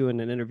 I was doing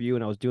an interview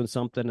and I was doing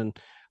something and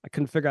I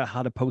couldn't figure out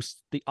how to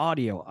post the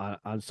audio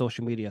on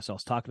social media. So I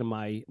was talking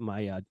to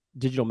my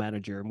digital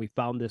manager, and we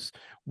found this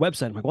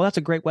website. I'm like, well, that's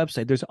a great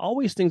website. There's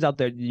always things out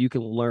there that you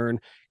can learn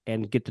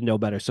and get to know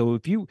better. So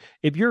if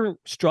you're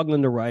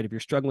struggling to write, if you're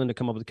struggling to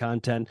come up with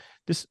content,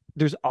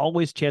 there's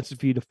always chances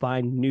for you to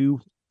find new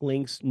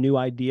links, new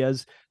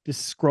ideas.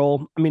 Just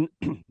scroll. I mean,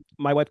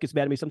 my wife gets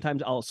mad at me.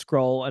 Sometimes I'll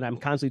scroll, and I'm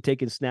constantly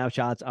taking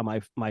snapshots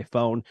on my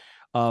phone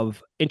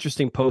of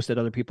interesting posts that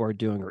other people are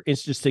doing or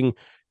interesting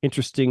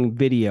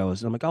videos.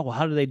 And I'm like, oh, well,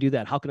 how do they do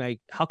that? How can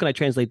I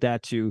translate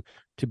that to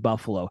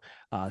Buffalo?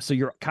 So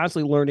you're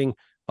constantly learning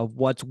of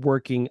what's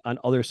working on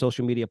other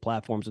social media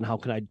platforms and how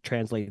can I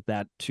translate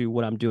that to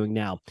what I'm doing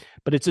now.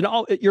 But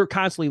you're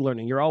constantly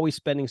learning. You're always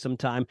spending some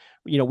time.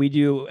 We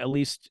do at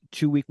least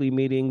 2 weekly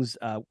meetings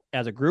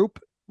as a group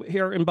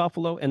here in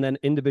Buffalo, and then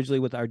individually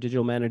with our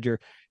digital manager.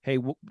 Hey,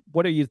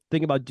 what are you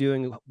thinking about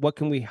doing?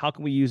 How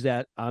can we use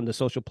that on the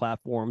social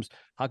platforms?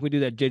 How can we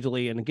do that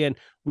digitally? And again,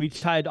 we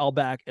tie it all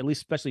back, at least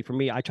especially for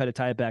me, I try to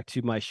tie it back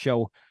to my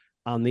show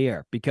on the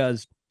air,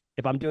 because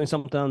if I'm doing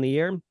something on the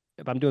air,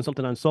 if I'm doing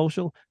something on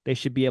social, they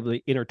should be able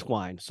to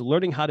intertwine. So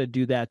learning how to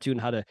do that too,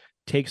 and how to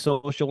take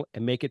social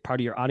and make it part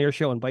of your on-air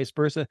show and vice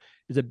versa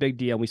is a big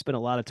deal. And we spend a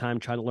lot of time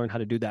trying to learn how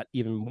to do that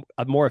even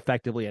more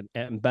effectively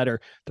and better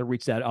to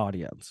reach that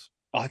audience.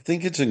 I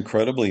think it's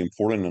incredibly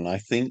important. And I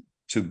think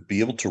to be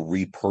able to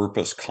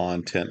repurpose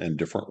content in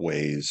different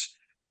ways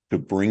to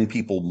bring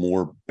people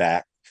more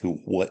back to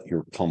what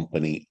your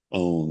company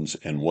owns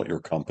and what your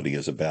company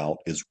is about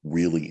is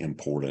really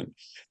important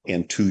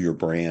and to your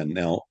brand.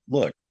 Now,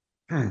 look,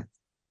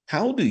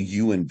 how do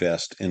you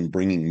invest in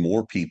bringing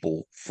more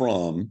people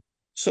from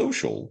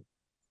social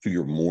to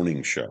your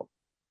morning show?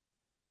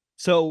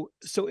 So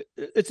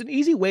it's an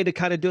easy way to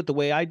kind of do it the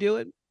way I do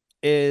it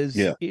is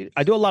Yeah.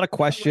 I do a lot of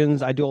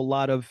questions. I do a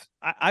lot of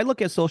I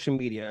look at social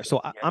media.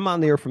 So I'm on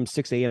there from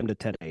 6 a.m. to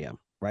 10 a.m.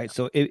 Right.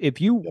 So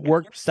if you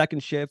work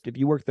second shift, if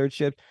you work third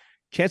shift,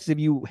 chances of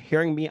you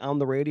hearing me on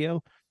the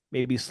radio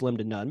maybe slim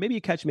to none. Maybe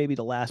you catch maybe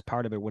the last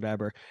part of it,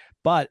 whatever.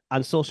 But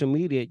on social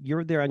media,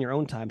 you're there on your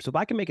own time. So if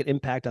I can make an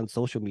impact on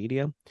social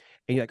media and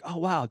you're like, oh,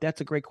 wow,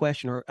 that's a great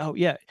question. Or, oh,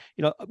 yeah,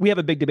 we have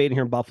a big debate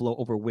here in Buffalo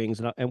over wings,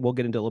 and we'll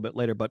get into a little bit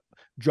later, but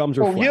drums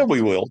or Oh, yeah, flats.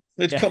 we will.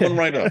 It's coming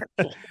right up.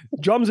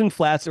 Drums and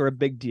flats are a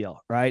big deal,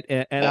 right?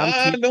 And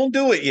I'm Don't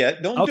do it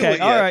yet. Don't do okay, it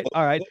yet.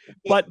 all right.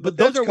 But But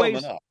those that's are coming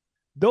ways. up.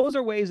 Those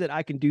are ways that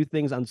I can do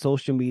things on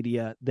social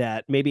media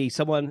that maybe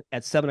someone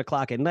at 7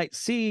 o'clock at night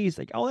sees,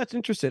 like, oh, that's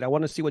interesting. I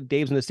want to see what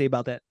Dave's going to say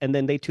about that, and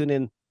then they tune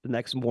in the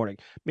next morning.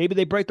 Maybe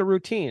they break the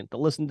routine to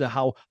listen to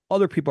how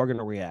other people are going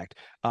to react.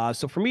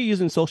 So for me,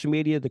 using social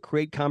media to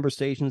create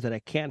conversations that I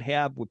can't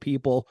have with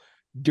people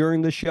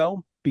during the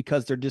show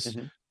because they're just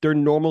Mhm. their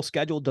normal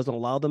schedule doesn't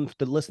allow them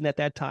to listen at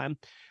that time,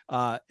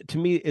 to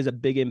me is a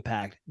big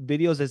impact.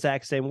 Videos the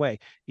exact same way.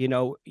 You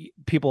know,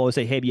 people always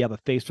say, hey, do you have a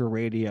face for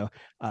radio?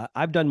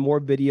 I've done more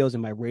videos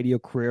in my radio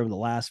career in the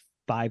last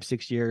 5,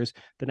 6 years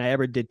than I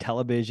ever did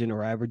television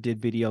or I ever did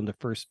video in the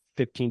first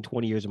 15,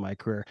 20 years of my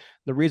career.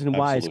 The reason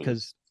why is Absolutely.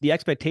 because the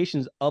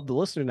expectations of the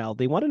listener now,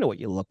 they want to know what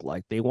you look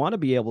like. They want to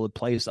be able to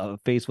place a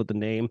face with the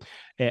name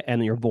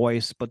and your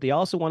voice, but they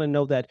also want to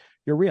know that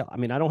you're real. I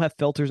mean, I don't have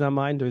filters on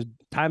mine. There's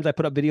times I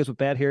put up videos with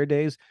bad hair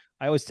days.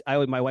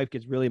 My wife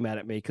gets really mad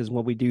at me because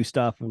when we do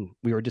stuff and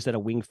we were just at a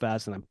wing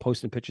fest and I'm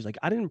posting pictures, like,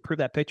 I didn't approve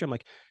that picture. I'm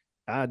like,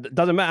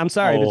 doesn't matter. I'm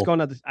sorry if it's Oh,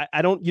 going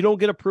on. You don't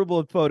get approval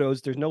of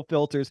photos. There's no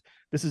filters.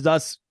 This is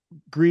us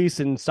grease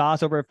and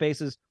sauce over our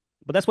faces.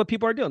 But that's what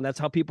people are doing. That's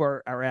how people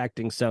are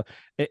acting. So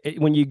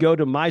when you go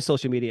to my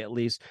social media, at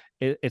least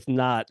it's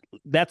not,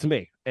 that's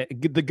me.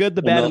 The good,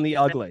 the well, bad, no, and the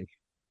ugly.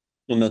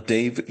 well, now,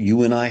 Dave,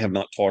 you and I have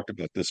not talked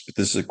about this, but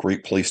this is a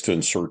great place to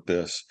insert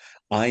this.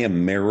 I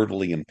am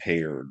maritally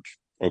impaired.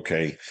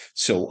 Okay.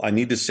 So I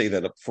need to say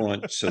that up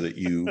front so that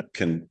you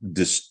can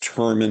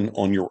determine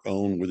on your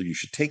own whether you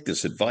should take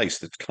this advice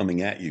that's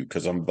coming at you,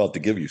 because I'm about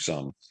to give you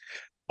some.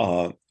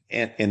 Uh,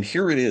 and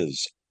here it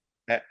is.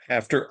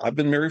 After I've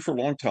been married for a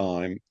long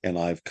time, and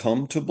I've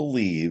come to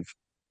believe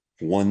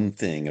one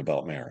thing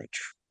about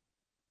marriage: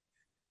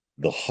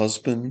 the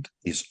husband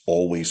is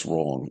always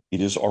wrong.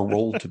 It is our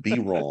role to be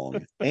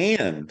wrong.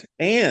 And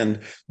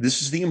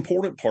this is the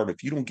important part.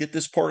 If you don't get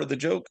this part of the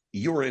joke,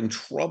 you're in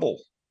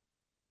trouble.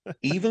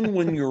 Even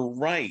when you're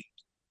right,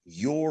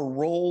 your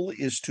role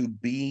is to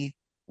be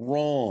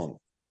wrong.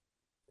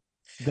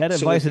 That So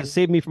advice if has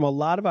saved me from a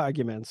lot of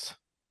arguments.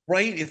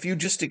 right, if you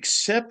just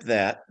accept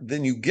that,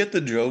 then you get the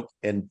joke,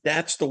 and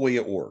that's the way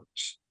it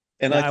works.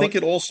 And I Yeah, think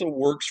it also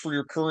works for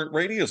your current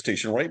radio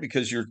station, right?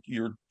 Because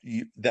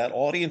that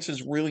audience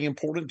is really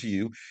important to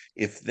you.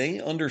 If they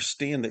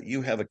understand that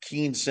you have a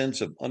keen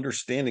sense of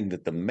understanding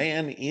that the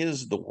man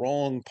is the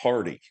wrong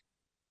party,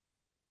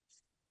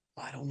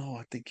 I don't know.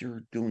 I think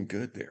you're doing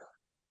good there,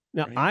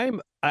 now right?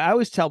 I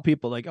always tell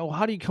people like, oh,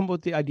 how do you come up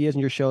with the ideas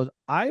in your shows?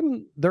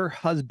 I'm their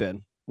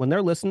husband. When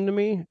they're listening to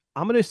me,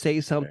 I'm gonna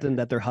say something Okay.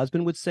 that their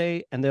husband would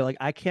say, and they're like,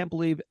 I can't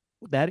believe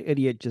that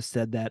idiot just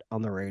said that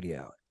on the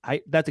radio.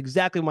 That's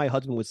exactly what my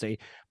husband would say.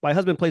 My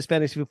husband plays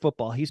fantasy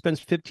football. He spends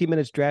 15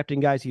 minutes drafting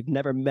guys he've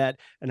never met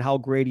and how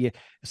great he is.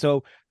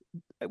 So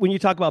when you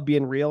talk about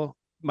being real,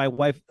 my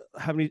wife,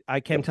 how many, I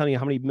can't Yep. tell you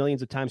how many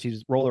millions of times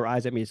she's rolled her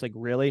eyes at me. It's like,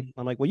 really?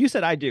 I'm like, well, you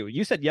said I do.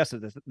 You said yes to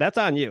this. That's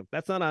on you.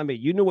 That's not on me.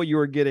 You knew what you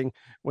were getting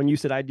when you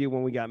said I do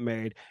when we got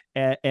married.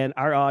 And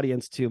our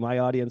audience, too, my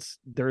audience,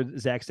 they're the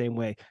exact same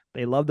way.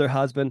 They love their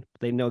husband.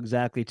 They know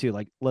exactly, too.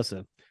 Like,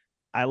 listen,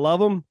 I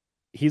love him.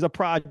 He's a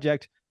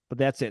project, but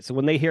that's it. So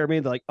when they hear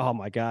me, they're like, oh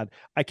my God.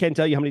 I can't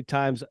tell you how many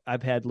times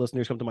I've had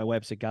listeners come to my website,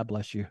 and say, God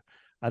bless you.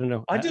 I don't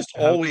know. I just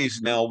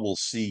always now will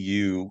see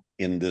you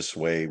in this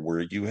way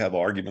where you have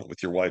argument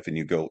with your wife and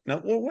you go, now,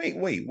 well,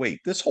 wait.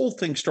 This whole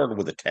thing started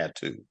with a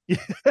tattoo.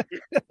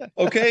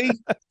 Okay.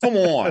 Come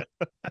on.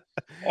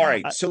 All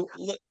right. I, So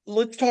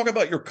let's talk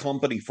about your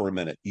company for a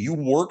minute. You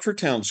work for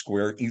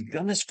Townsquare. You've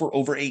done this for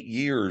over 8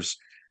 years.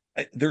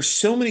 There's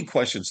so many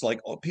questions.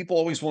 Like, oh, people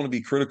always want to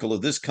be critical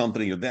of this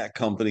company or that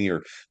company,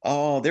 or,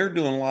 oh, they're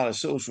doing a lot of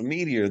social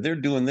media, or they're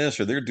doing this,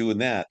 or they're doing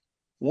that.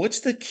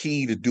 What's the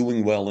key to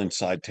doing well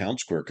inside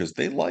Townsquare? Because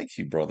they like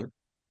you, brother.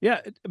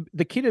 Yeah,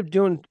 the key to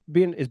doing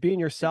being is being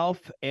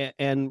yourself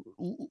and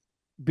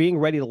being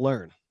ready to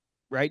learn,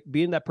 right?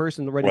 Being that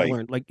person ready to Right.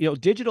 learn. Like,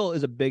 digital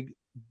is a big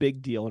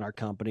deal in our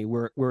company.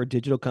 We're a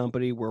digital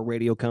company, we're a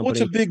radio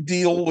What's a company. big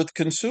deal with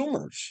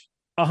consumers?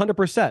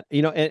 100%.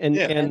 Yeah.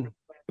 And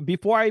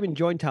before I even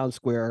joined Town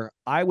Square,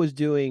 I was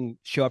doing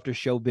show after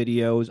show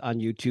videos on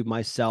YouTube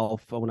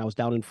myself when I was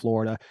down in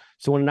Florida.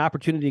 So when an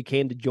opportunity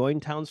came to join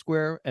Town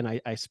Square, and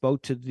I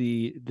spoke to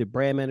the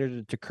brand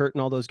manager, to Kurt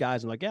and all those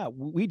guys, I'm like, yeah,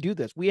 we do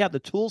this. We have the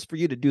tools for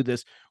you to do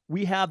this.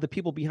 We have the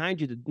people behind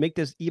you to make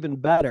this even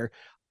better.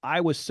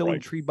 I was so Right.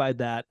 intrigued by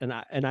that, and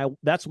I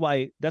that's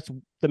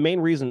the main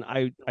reason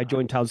I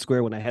joined Town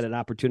Square when I had an You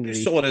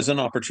opportunity. saw it as an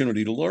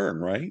opportunity to learn,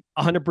 right?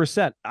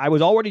 100%. I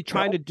was already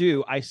trying to Well,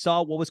 do. I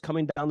saw what was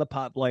coming down the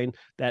pipeline,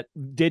 that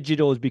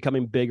digital is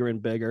becoming bigger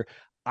and bigger.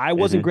 I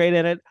wasn't mhm. great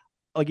at it.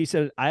 Like you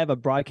said, I have a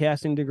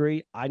broadcasting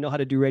degree. I know how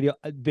to do radio,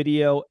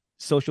 video,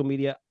 social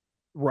media,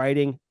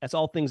 writing. That's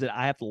all things that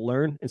I have to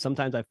learn. And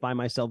sometimes I find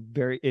myself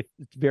it's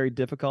very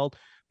difficult.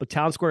 But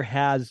Town Square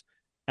has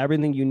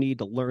everything you need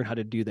to learn how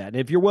to do that. And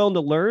if you're willing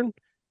to learn,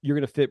 you're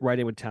going to fit right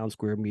in with Town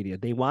Square Media.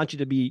 They want you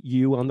to be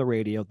you on the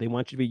radio. They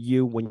want you to be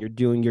you when you're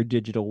doing your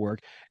digital work,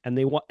 and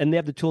they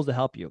have the tools to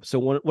help you. So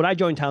when I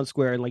joined Town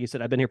Square, and like you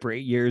said, I've been here for 8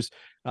 years.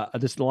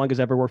 This is the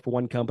longest I've ever worked for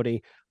one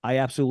company. I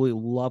absolutely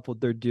love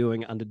what they're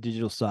doing on the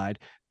digital side.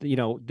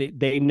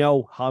 They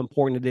know how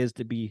important it is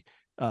to be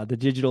the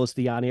digital is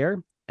the on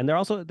air, and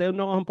they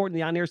know how important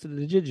the on air is to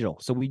the digital.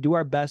 So we do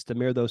our best to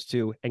mirror those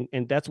two,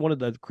 and that's one of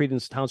the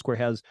credence Town Square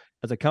has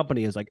as a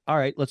company is like, all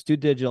right, let's do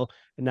digital,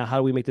 and now how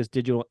do we make this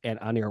digital and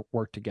on air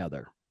work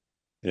together?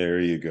 There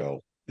you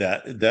go.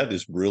 That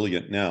is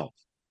brilliant. Now,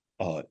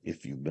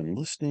 if you've been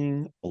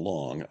listening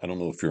along, I don't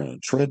know if you're on a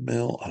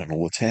treadmill, I don't know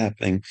what's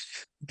happening.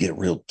 Get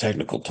real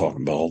technical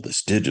talking about all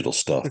this digital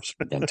stuff. So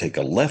we're going to take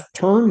a left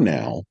turn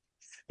now,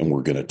 and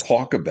we're going to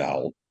talk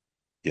about,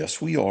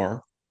 yes, we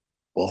are,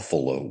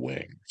 buffalo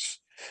wings.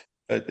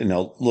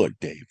 Now, look,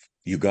 Dave,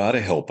 you got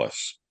to help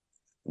us.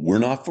 We're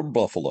not from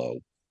Buffalo.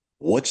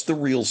 What's the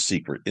real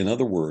secret? In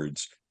other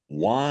words,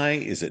 why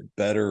is it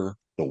better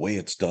the way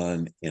it's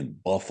done in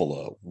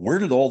Buffalo? Where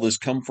did all this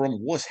come from?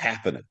 What's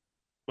happening?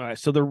 All right.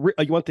 So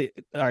you want the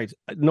all right.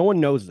 No one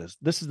knows this.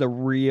 This is the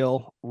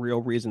real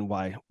reason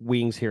why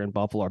wings here in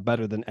Buffalo are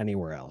better than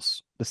anywhere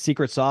else. The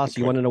secret sauce.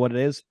 You Okay. want to know what it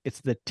is? It's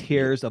the Yeah.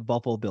 tears of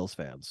Buffalo Bills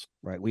fans.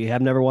 Right. We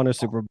have never won a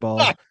Super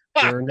Bowl.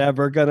 We're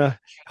never gonna.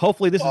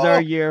 Hopefully, this is our Oh,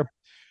 year.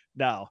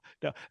 No,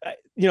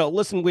 no.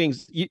 Listen,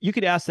 wings. You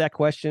could ask that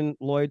question,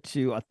 Loyd,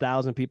 to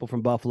 1,000 people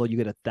from Buffalo. You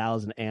get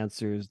 1,000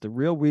 answers. The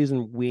real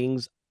reason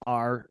wings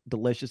are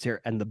delicious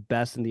here and the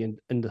best in the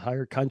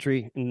entire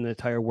country, in the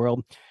entire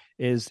world,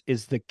 is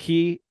the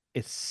key.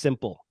 It's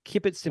simple.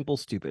 Keep it simple,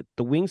 stupid.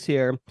 The wings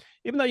here,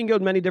 even though you can go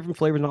with many different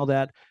flavors and all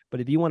that,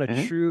 but if you want a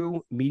mhm.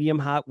 true medium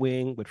hot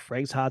wing with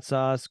Frank's hot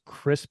sauce,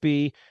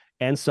 crispy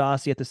and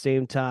saucy at the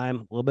same time,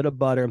 a little bit of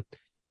butter,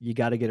 you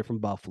got to get it from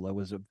Buffalo. It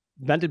was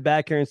invented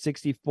back here in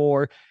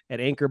 64 at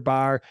Anchor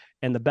Bar.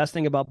 And the best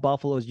thing about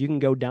Buffalo is you can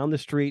go down the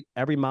street,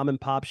 every mom and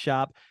pop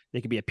shop.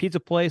 They could be a pizza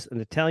place, an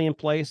Italian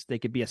place. They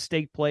could be a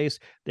steak place.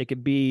 They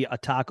could be a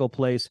taco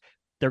place.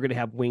 They're going to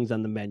have wings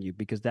on the menu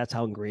because that's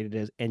how great it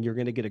is. And you're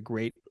going to get a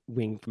great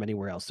wing from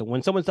anywhere else. So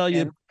when someone tells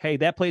you, And hey,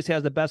 that place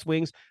has the best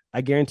wings,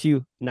 I guarantee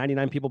you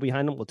 99 people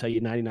behind them will tell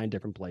you 99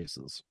 different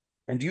places.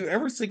 and do you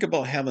ever think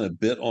about having a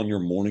bit on your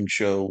morning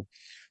show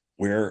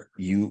where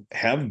you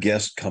have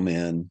guests come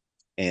in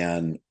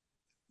and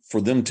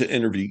for them to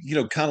interview,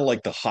 kind of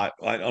like the hot,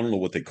 I don't know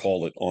what they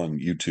call it on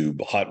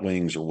YouTube, hot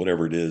wings or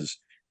whatever it is,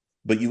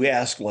 but you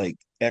ask like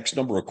X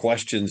number of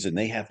questions and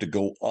they have to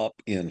go up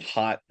in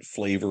hot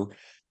flavor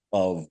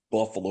of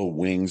buffalo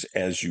wings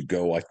as you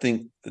go. I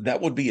think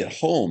that would be at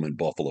home in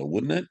Buffalo,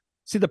 wouldn't it?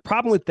 See, the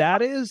problem with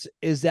that is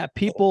that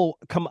people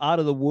come out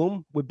of the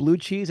womb with blue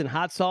cheese and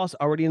hot sauce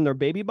already in their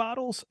baby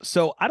bottles.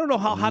 So I don't know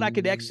how hot I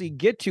could actually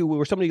get to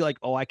where somebody like,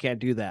 oh, I can't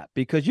do that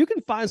because you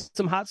can find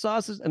some hot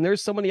sauces and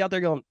there's somebody out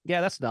there going, yeah,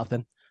 that's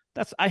nothing.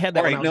 I had that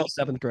All when right, I was now, in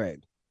seventh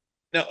grade.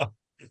 now,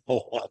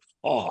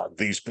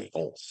 these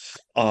people.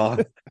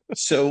 Uh,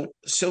 so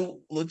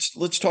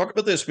let's talk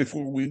about this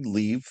before we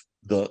leave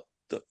the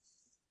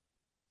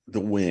the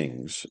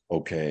wings.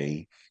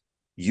 Okay,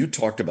 you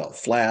talked about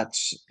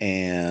flats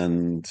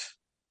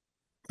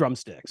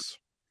Drumsticks.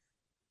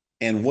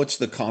 and what's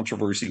the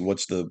controversy?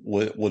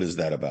 What is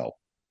that about?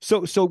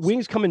 So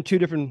wings come in two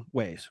different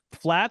ways.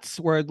 Flats,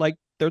 where like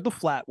they're the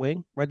flat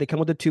wing, right? They come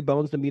with the two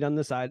bones, the meat on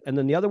the side, and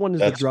then the other one is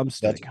the That's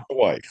drumstick. my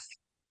wife.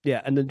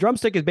 Yeah, and the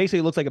drumstick is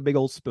basically looks like a big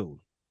old spoon,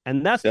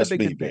 and that's the That's big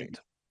me, baby. debate.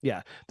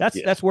 Yeah, that's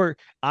Yeah. that's where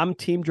I'm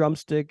team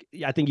drumstick.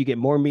 I think you get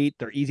more meat.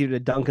 They're easier to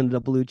dunk into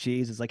the blue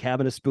cheese. It's like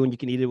having a spoon. You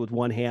can eat it with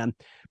one hand.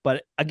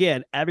 But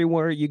again,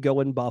 everywhere you go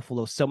in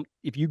Buffalo,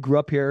 if you grew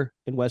up here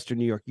in Western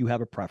New York, you have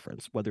a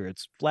preference, whether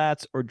it's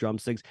flats or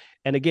drumsticks.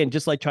 And again,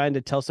 just like trying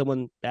to tell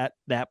someone that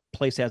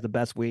place has the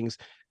best wings,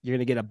 you're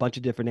gonna get a bunch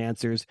of different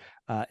answers.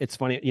 It's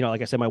funny,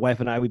 like I said, my wife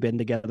and I, we've been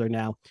together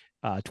now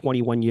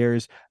 21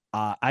 years.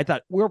 I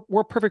thought we're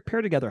a perfect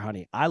pair together,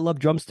 honey. I love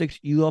drumsticks.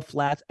 You love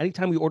flats.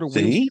 Anytime we order wings,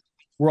 See?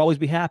 we'll always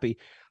be happy.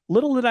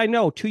 Little did I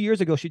know, 2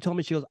 years ago, she told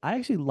me, she goes, I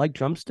actually like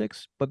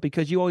drumsticks, but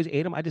because you always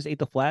ate them, I just ate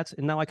the flats,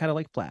 and now I kind of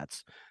like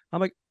flats. I'm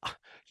like,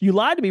 you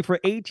lied to me for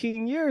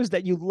 18 years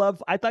that you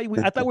love. I thought we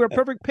were a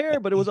perfect pair,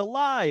 but it was a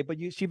lie. But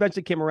she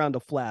eventually came around to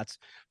flats.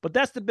 But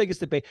that's the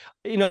biggest debate.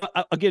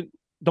 Again,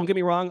 don't get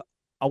me wrong.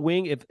 A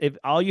wing, if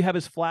all you have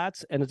is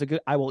flats and it's a good,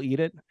 I will eat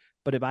it.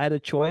 But if I had a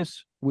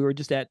choice, we were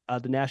just at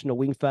the National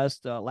Wing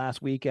Fest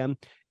last weekend,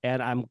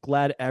 and I'm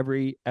glad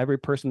every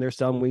person there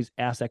selling wings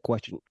asked that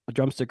question: a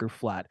drumstick or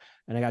flat?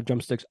 And I got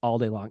drumsticks all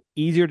day long.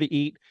 Easier to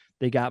eat.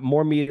 They got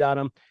more meat on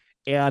them,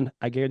 and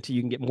I guarantee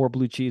you can get more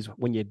blue cheese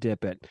when you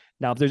dip it.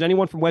 Now, if there's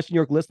anyone from Western New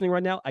York listening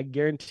right now, I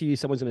guarantee you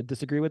someone's going to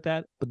disagree with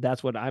that. But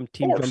that's what I'm Of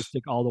team course.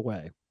 drumstick all the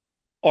way.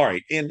 All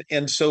right.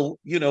 And so,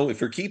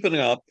 if you're keeping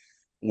up,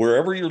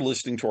 wherever you're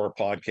listening to our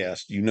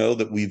podcast, you know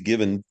that we've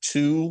given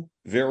two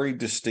very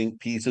distinct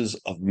pieces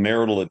of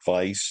marital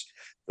advice.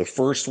 The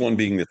first one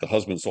being that the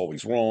husband's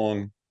always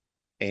wrong.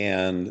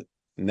 And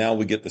now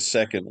we get the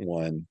second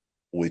one,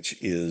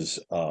 which is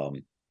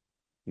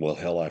well,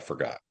 hell, I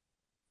forgot.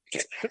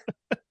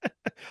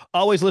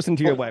 Always listen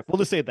to your wife. We'll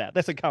just say that.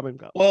 That's a common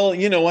goal. Well,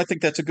 I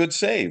think that's a good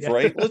save, Yeah.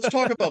 right? Let's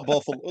talk about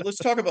Buffalo. Let's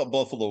talk about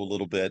Buffalo a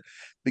little bit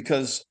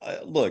because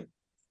look,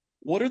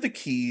 what are the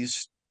key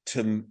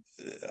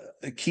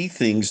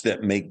things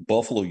that make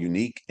Buffalo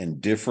unique and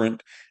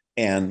different?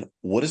 And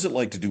what is it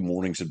like to do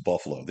mornings in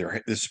Buffalo?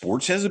 The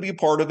sports has to be a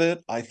part of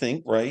it, I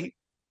think, right?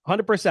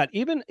 100%.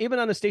 Even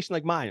on a station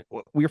like mine,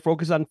 we're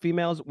focused on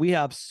females. We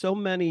have so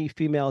many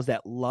females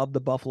that love the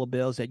Buffalo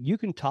Bills that you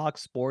can talk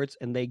sports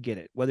and they get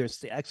it. Whether it's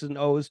the X's and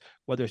O's,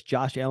 whether it's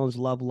Josh Allen's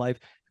love life,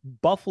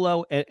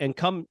 Buffalo, and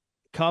come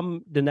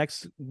come the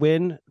next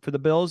win for the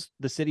Bills,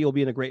 the city will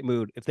be in a great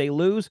mood. If they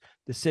lose,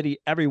 the city,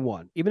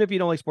 everyone, even if you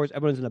don't like sports,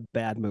 everyone's in a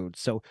bad mood.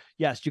 So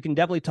yes, you can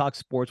definitely talk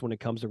sports when it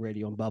comes to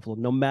radio in Buffalo,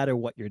 no matter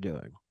what you're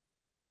doing.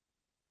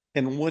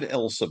 And what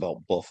else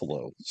about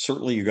Buffalo?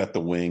 Certainly you got the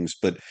wings,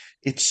 but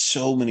it's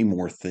so many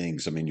more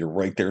things. I mean, you're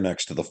right there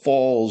next to the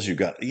falls. You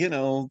got,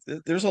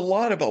 there's a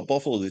lot about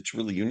Buffalo that's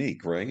really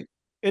unique, right?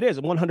 It is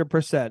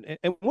 100%.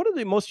 And one of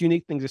the most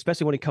unique things,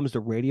 especially when it comes to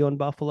radio in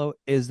Buffalo,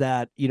 is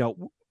that,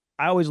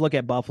 I always look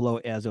at Buffalo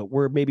as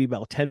we're maybe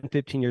about 10,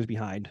 15 years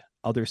behind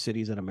other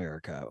cities in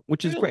America,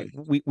 which is great.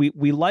 Really?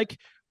 We like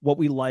what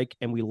we like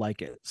and we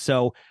like it.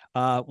 So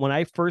when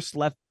I first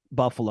left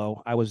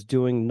Buffalo, I was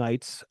doing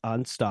nights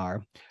on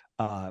Star.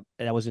 And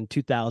that was in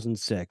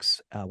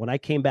 2006. When I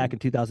came back in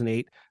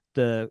 2008,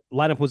 the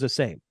lineup was the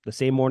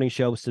same morning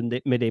show,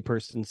 midday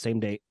person,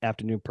 same day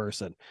afternoon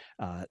person,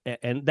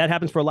 and that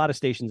happens for a lot of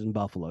stations in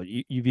Buffalo.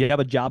 You have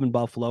a job in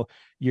Buffalo,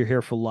 you're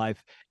here for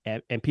life,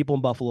 and people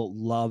in Buffalo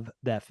love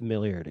that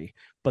familiarity,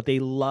 but they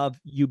love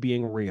you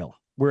being real.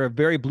 We're a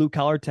very blue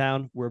collar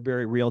town. We're a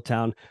very real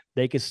town.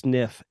 They can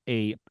sniff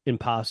a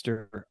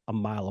imposter a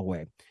mile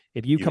away.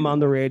 If you You come on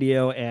the know it.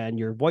 radio and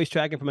you're voice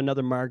tracking from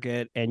another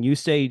market and you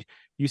say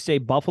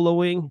buffalo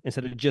wing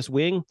instead of just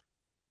wing,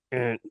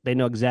 and they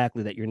know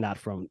exactly that you're not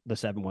from the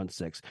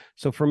 716.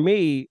 So for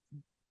me,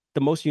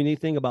 the most unique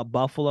thing about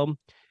Buffalo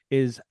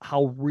is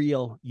how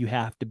real you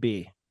have to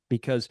be,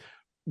 because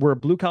we're a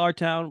blue collar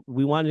town.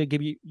 We want you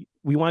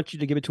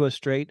to give it to us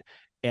straight.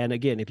 And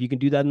again, if you can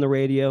do that in the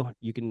radio,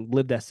 you can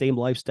live that same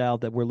lifestyle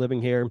that we're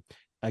living here.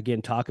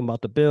 Again, talking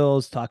about the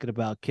Bills, talking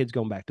about kids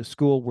going back to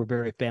school. We're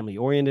very family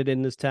oriented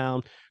in this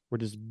town. We're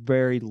just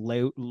very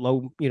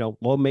low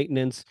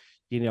maintenance.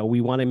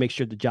 We want to make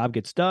sure the job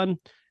gets done,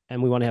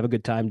 and we want to have a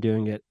good time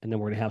doing it. And then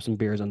we're going to have some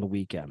beers on the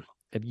weekend.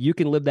 If you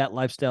can live that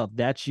lifestyle, if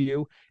that's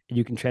you, and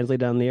you can translate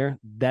down there,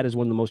 that is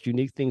one of the most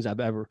unique things I've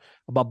ever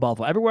about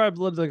Buffalo. Everywhere I've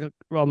lived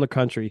around the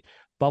country,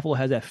 Buffalo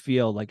has that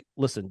feel like,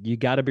 listen, you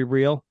got to be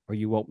real or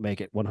you won't make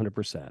it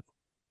 100%.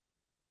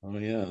 Oh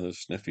yeah, they'll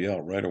sniff you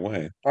out right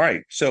away. All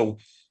right. So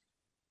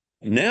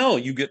now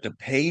you get to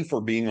pay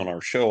for being on our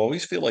show. I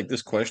always feel like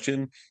this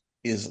question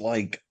is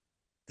like,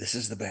 this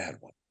is the bad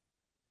one,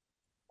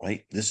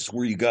 right? This is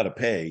where you got to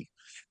pay,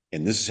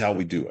 and this is how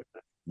we do it.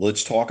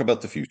 Let's talk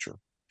about the future.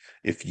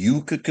 If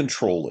you could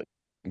control it,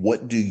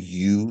 what do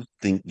you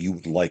think you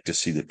would like to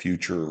see the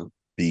future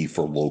be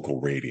for local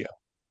radio?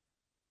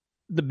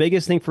 The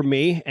biggest thing for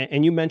me,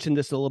 and you mentioned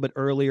this a little bit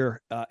earlier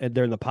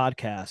during the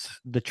podcast,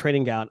 the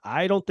training ground.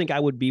 I don't think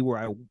I would be where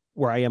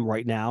I am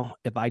right now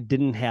if I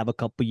didn't have a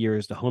couple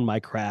years to hone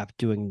my craft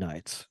doing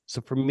nights. So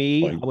for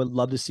me, Like, I would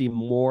love to see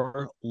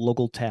more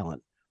local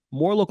talent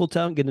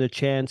getting a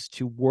chance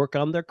to work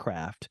on their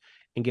craft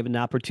and give an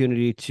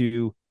opportunity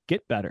to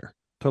get better,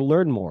 to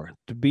learn more,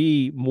 to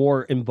be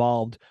more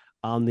involved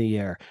on the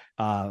air.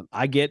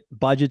 I get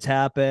budgets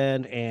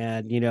happen,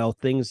 and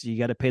things, you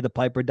got to pay the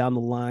piper down the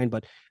line,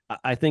 but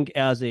I think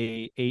as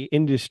a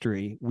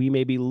industry, we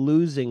may be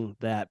losing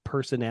that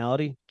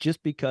personality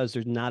just because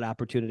there's not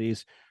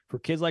opportunities for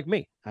kids like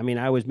me. I mean,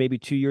 I was maybe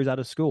 2 years out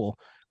of school,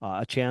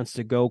 a chance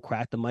to go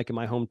crack the mic in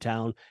my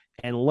hometown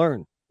and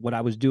learn what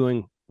I was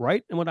doing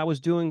right and what I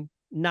was doing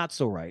not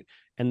so right,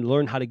 and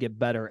learn how to get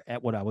better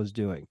at what I was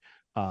doing.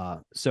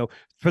 So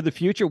for the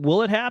future,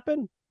 will it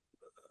happen?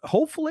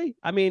 Hopefully.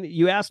 I mean,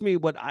 you asked me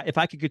if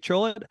I could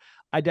control it,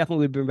 I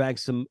definitely would bring back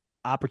some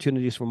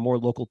opportunities for more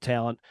local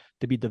talent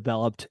to be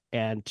developed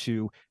and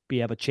to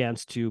have a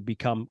chance to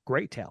become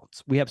great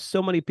talents. We have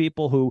so many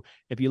people who,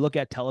 if you look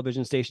at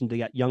television stations, they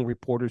got young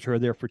reporters who are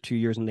there for 2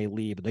 years and they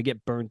leave, they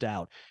get burnt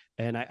out.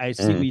 And I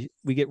see mm,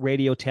 we get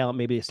radio talent,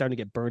 maybe it's starting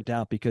to get burnt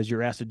out because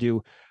you're asked to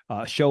do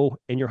a show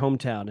in your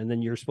hometown, and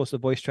then you're supposed to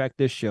voice track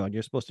this show, and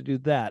you're supposed to do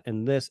that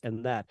and this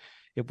and that.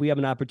 If we have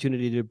an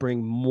opportunity to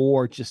bring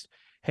more, just,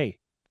 hey,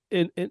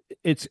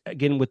 it's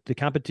again with the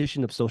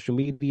competition of social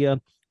media,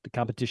 the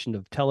competition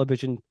of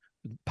television,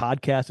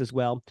 podcasts as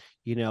well.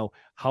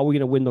 How are we going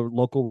to win the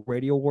local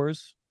radio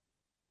wars?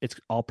 It's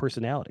all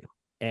personality.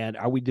 And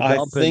are we I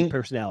developing think,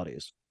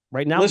 personalities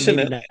right now? listen,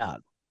 Maybe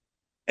not.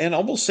 and I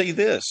will say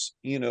this,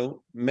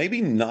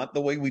 maybe not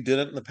the way we did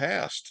it in the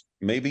past,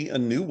 maybe a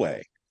new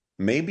way.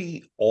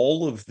 Maybe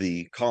all of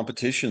the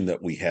competition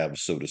that we have,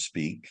 so to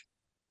speak,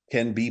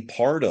 can be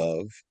part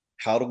of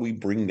how do we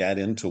bring that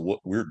into what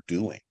we're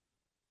doing.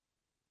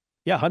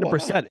 Yeah, Wow.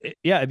 100%.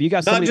 Yeah, if you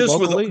got Not somebody just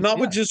with locally, not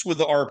with yeah, just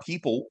with our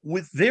people,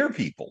 with their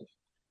people.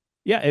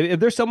 yeah. If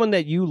there's someone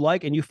that you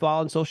like and you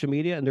follow on social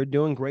media and they're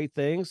doing great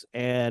things,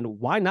 and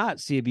why not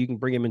see if you can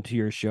bring them into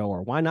your show,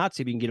 or why not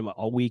see if you can get them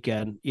a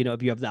weekend?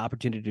 If you have the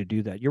opportunity to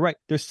do that, you're right.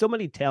 There's so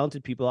many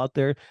talented people out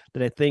there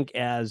that I think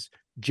as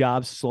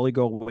jobs slowly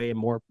go away and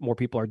more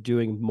people are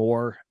doing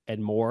more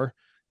and more,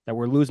 that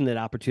we're losing that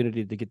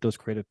opportunity to get those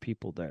creative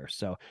people there.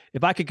 So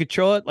if I could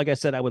control it, like I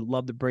said, I would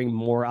love to bring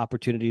more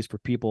opportunities for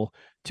people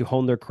to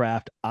hone their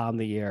craft on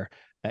the air.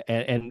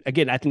 And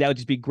again, I think that would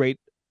just be great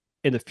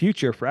in the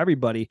future for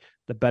everybody.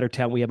 The better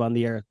talent we have on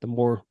the air, the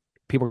more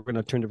people are going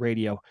to turn to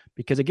radio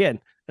because, again,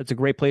 that's a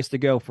great place to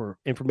go for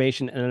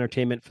information and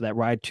entertainment for that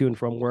ride to and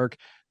from work,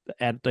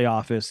 at the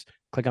office.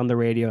 Click on the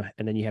radio,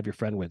 and then you have your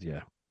friend with you.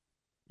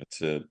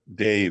 That's it.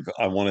 Dave,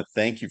 I want to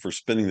thank you for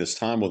spending this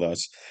time with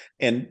us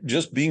and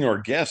just being our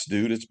guest,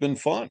 dude. It's been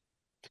fun.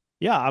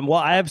 Yeah, well,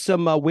 I have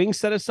some wings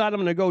set aside. I'm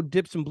gonna go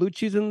dip some blue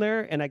cheese in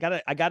there, and I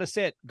gotta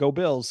say it. Go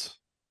Bills!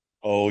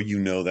 Oh, you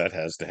know that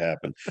has to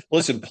happen.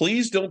 Listen,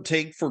 please don't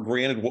take for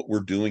granted what we're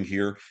doing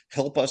here.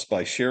 Help us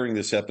by sharing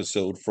this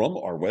episode from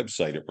our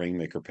website at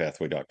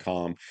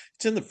rainmakerpathway.com.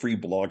 It's in the free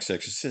blog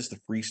section. It says the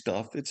free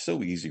stuff. It's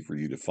so easy for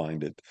you to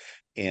find it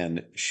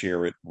and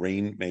share it.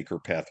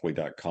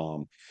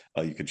 Rainmakerpathway.com.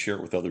 You can share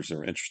it with others that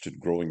are interested in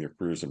growing their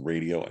careers in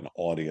radio and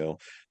audio.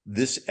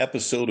 This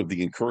episode of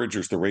the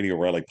Encouragers, the Radio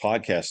Rally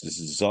podcast, is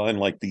designed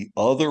like the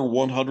other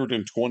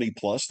 120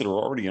 plus that are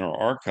already in our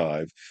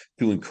archive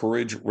to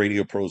encourage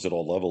radio pros at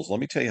all levels. Let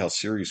me tell you how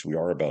serious we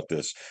are about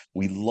this.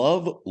 We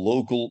love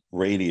local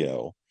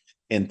radio.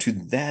 And to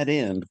that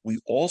end, we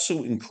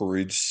also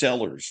encourage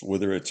sellers,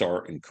 whether it's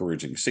our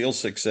Encouraging Sales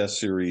Success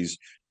series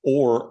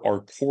or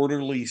our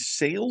quarterly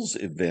sales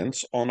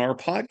events on our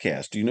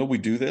podcast. Do you know we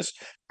do this?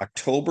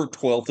 October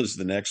 12th is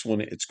the next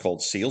one. It's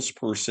called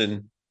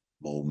Salesperson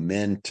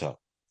Momentum.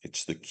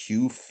 It's the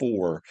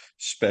Q4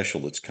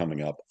 special that's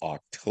coming up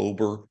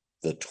October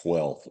the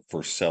 12th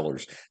for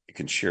sellers. You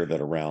can share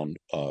that around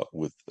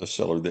with a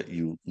seller that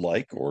you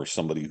like or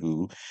somebody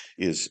who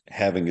is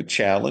having a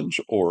challenge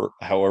or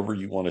however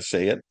you want to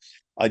say it.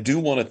 I do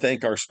want to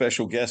thank our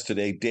special guest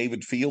today,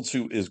 David Fields,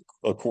 who is,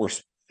 of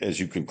course, as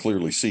you can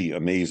clearly see,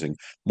 amazing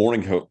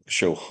morning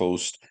show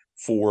host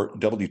for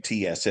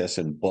WTSS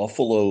in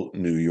Buffalo,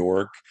 New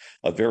York.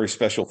 A very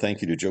special thank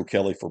you to Joe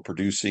Kelly for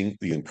producing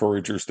the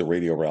Encouragers, the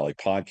Radio Rally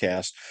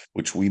podcast,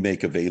 which we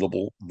make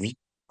available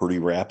pretty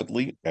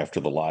rapidly after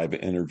the live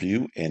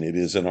interview, and it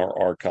is in our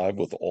archive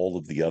with all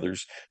of the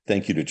others.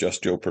 Thank you to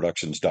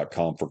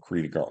justjoeproductions.com for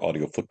creating our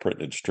audio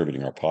footprint and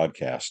distributing our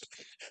podcast.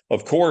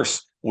 Of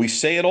course, we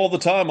say it all the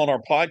time on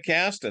our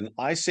podcast, and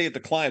I say it to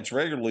clients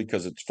regularly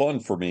because it's fun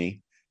for me.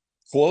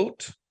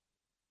 Quote,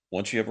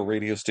 once you have a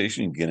radio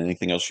station, you can get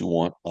anything else you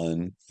want,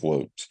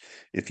 unquote.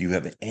 If you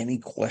have any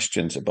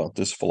questions about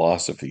this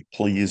philosophy,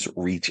 please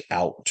reach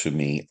out to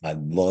me. I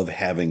love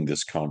having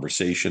this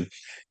conversation.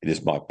 It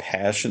is my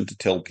passion to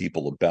tell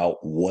people about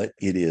what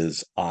it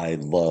is I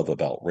love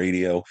about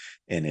radio,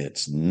 and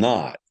it's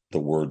not the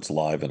words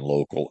live and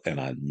local.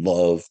 And I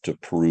love to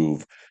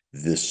prove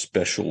this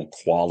special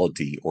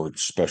quality or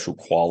special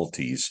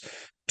qualities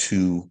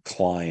to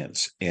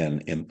clients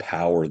and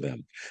empower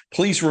them.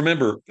 Please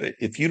remember,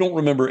 if you don't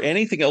remember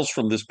anything else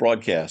from this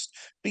broadcast,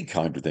 be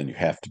kinder than you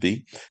have to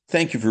be.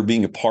 Thank you for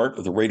being a part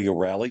of the Radio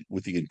Rally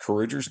with the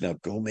Encouragers. Now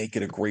go make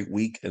it a great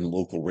week in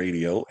local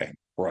radio and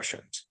crush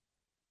it.